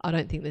 I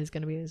don't think there's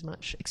going to be as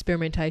much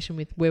experimentation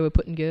with where we're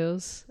putting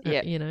girls.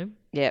 Yeah.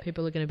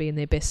 People are going to be in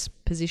their best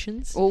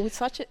positions. Well, with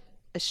such a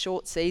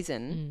short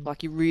season,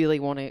 like you really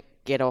want to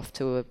get off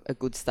to a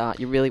good start.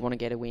 You really want to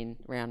get a win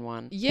round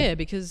 1. Yeah,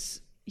 because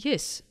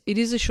yes, it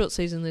is a short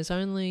season. There's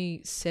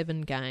only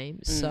 7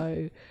 games,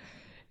 so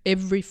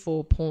every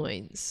 4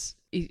 points,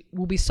 it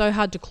will be so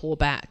hard to claw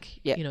back.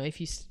 Yep.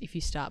 If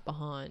you start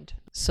behind.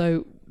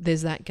 So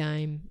there's that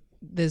game.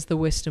 There's the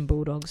Western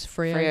Bulldogs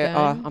Freo game.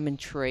 Oh, I'm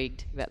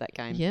intrigued about that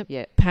game. Yep.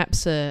 Yeah.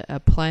 Perhaps a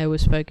player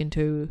we've spoken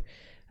to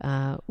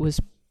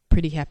was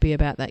pretty happy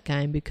about that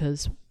game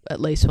because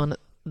at least one of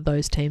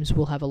those teams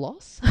will have a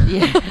loss.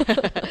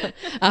 Yeah.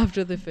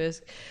 After the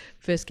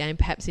first game,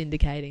 perhaps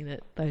indicating that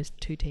those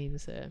 2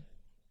 teams are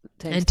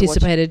Teams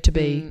anticipated to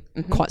be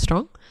quite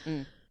strong.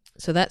 Mm.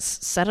 So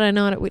that's Saturday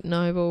night at Whitten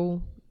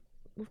Oval.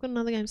 We've got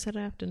another game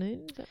Saturday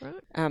afternoon, is that right?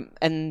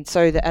 And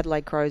so the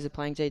Adelaide Crows are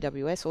playing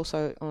GWS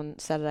also on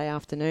Saturday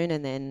afternoon,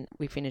 and then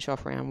we finish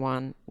off round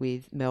 1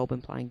 with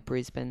Melbourne playing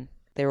Brisbane.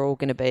 They're all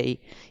going to be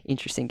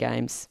interesting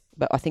games,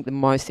 but I think the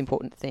most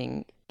important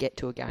thing, get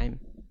to a game.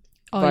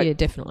 Oh, vote, yeah,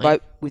 definitely.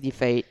 Vote with your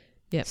feet.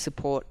 Yep.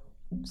 Support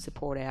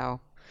our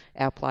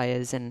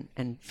players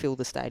and fill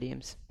the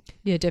stadiums.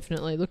 Yeah,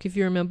 definitely. Look, if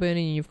you're a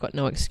Melbourneian, you've got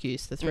no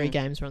excuse. The 3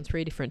 games are on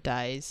 3 different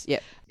days.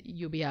 Yep.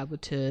 You'll be able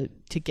to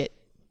get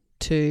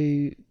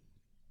to,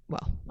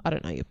 well, I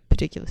don't know your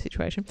particular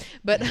situation,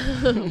 but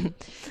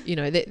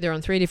they're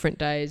on 3 different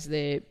days.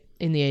 They're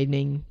in the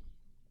evening.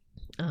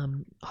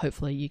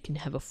 Hopefully you can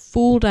have a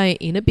full day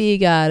in a beer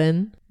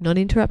garden, not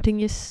interrupting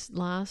your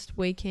last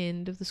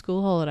weekend of the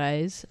school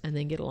holidays, and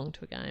then get along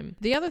to a game.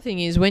 The other thing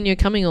is, when you're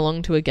coming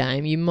along to a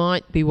game, you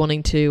might be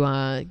wanting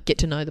to get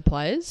to know the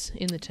players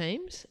in the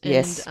teams. And,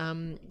 yes.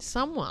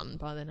 Someone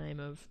by the name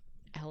of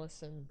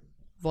Alison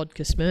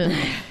Vodka Smyrna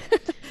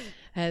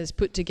has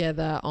put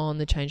together on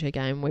the Change Her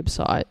Game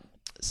website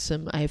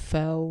some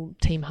AFL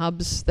team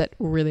hubs that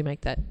will really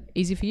make that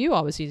easy for you. I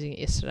was using it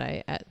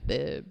yesterday at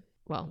the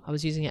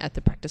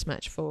practice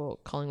match for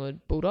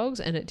Collingwood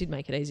Bulldogs, and it did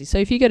make it easy. So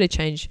if you go to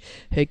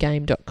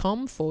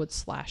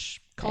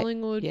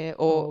changehergame.com/Collingwood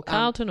or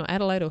Carlton or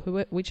Adelaide or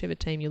whichever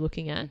team you're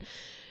looking at,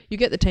 you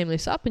get the team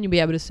lists up and you'll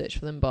be able to search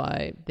for them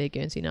by their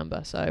Guernsey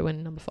number. So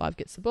when number 5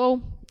 gets the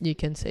ball, you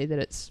can see that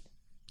it's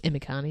Emma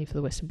Carney for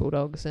the Western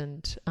Bulldogs,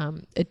 and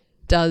it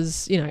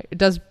does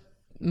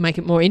make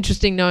it more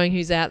interesting knowing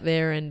who's out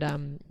there, and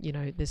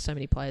there's so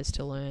many players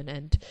to learn,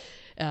 and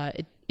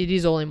it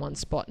is all in one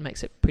spot and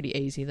makes it pretty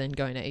easy than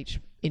going to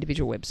each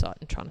individual website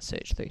and trying to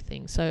search through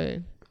things.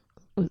 So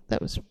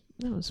that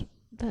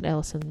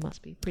Alison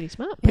must be pretty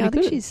smart. Yeah, I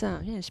think good. she's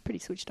pretty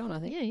switched on,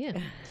 I think.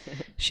 Yeah.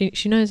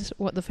 She knows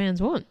what the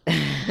fans want.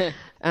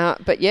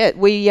 But yeah,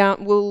 we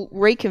will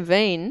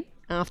reconvene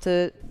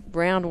after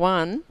round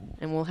 1,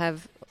 and we'll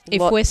have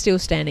we're still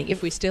standing,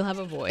 if we still have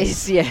a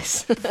voice.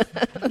 Yes.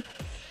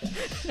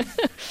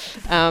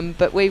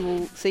 But we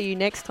will see you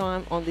next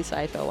time on This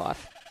AFL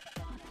Life.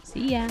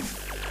 See ya.